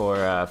Wire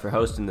for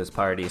hosting this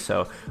party.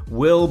 So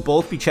we'll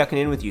both be checking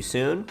in with you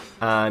soon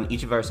on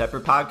each of our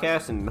separate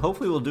podcasts, and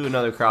hopefully we'll do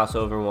another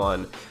crossover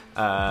one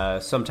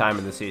sometime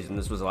in the season.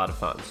 This was a lot of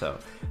fun. So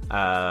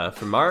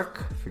for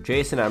Mark, for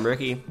Jason, I'm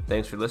Ricky.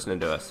 Thanks for listening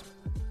to us.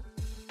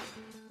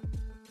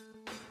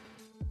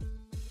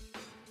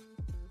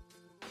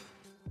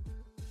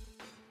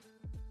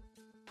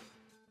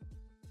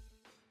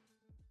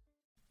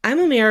 I'm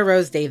Amira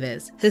Rose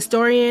Davis,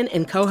 historian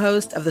and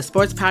co-host of the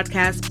sports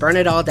podcast Burn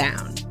It All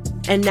Down.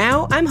 And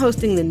now I'm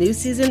hosting the new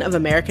season of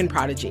American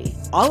Prodigy,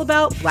 all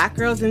about Black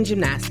girls in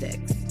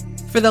gymnastics.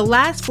 For the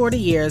last 40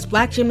 years,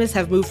 Black gymnasts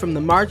have moved from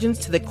the margins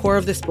to the core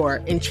of the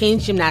sport and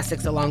changed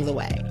gymnastics along the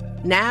way.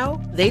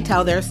 Now, they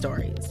tell their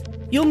stories.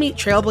 You'll meet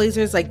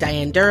trailblazers like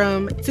Diane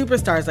Durham,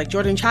 superstars like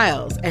Jordan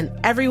Childs, and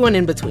everyone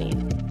in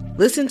between.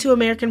 Listen to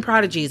American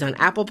Prodigies on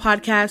Apple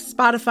Podcasts,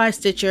 Spotify,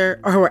 Stitcher,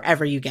 or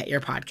wherever you get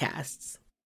your podcasts.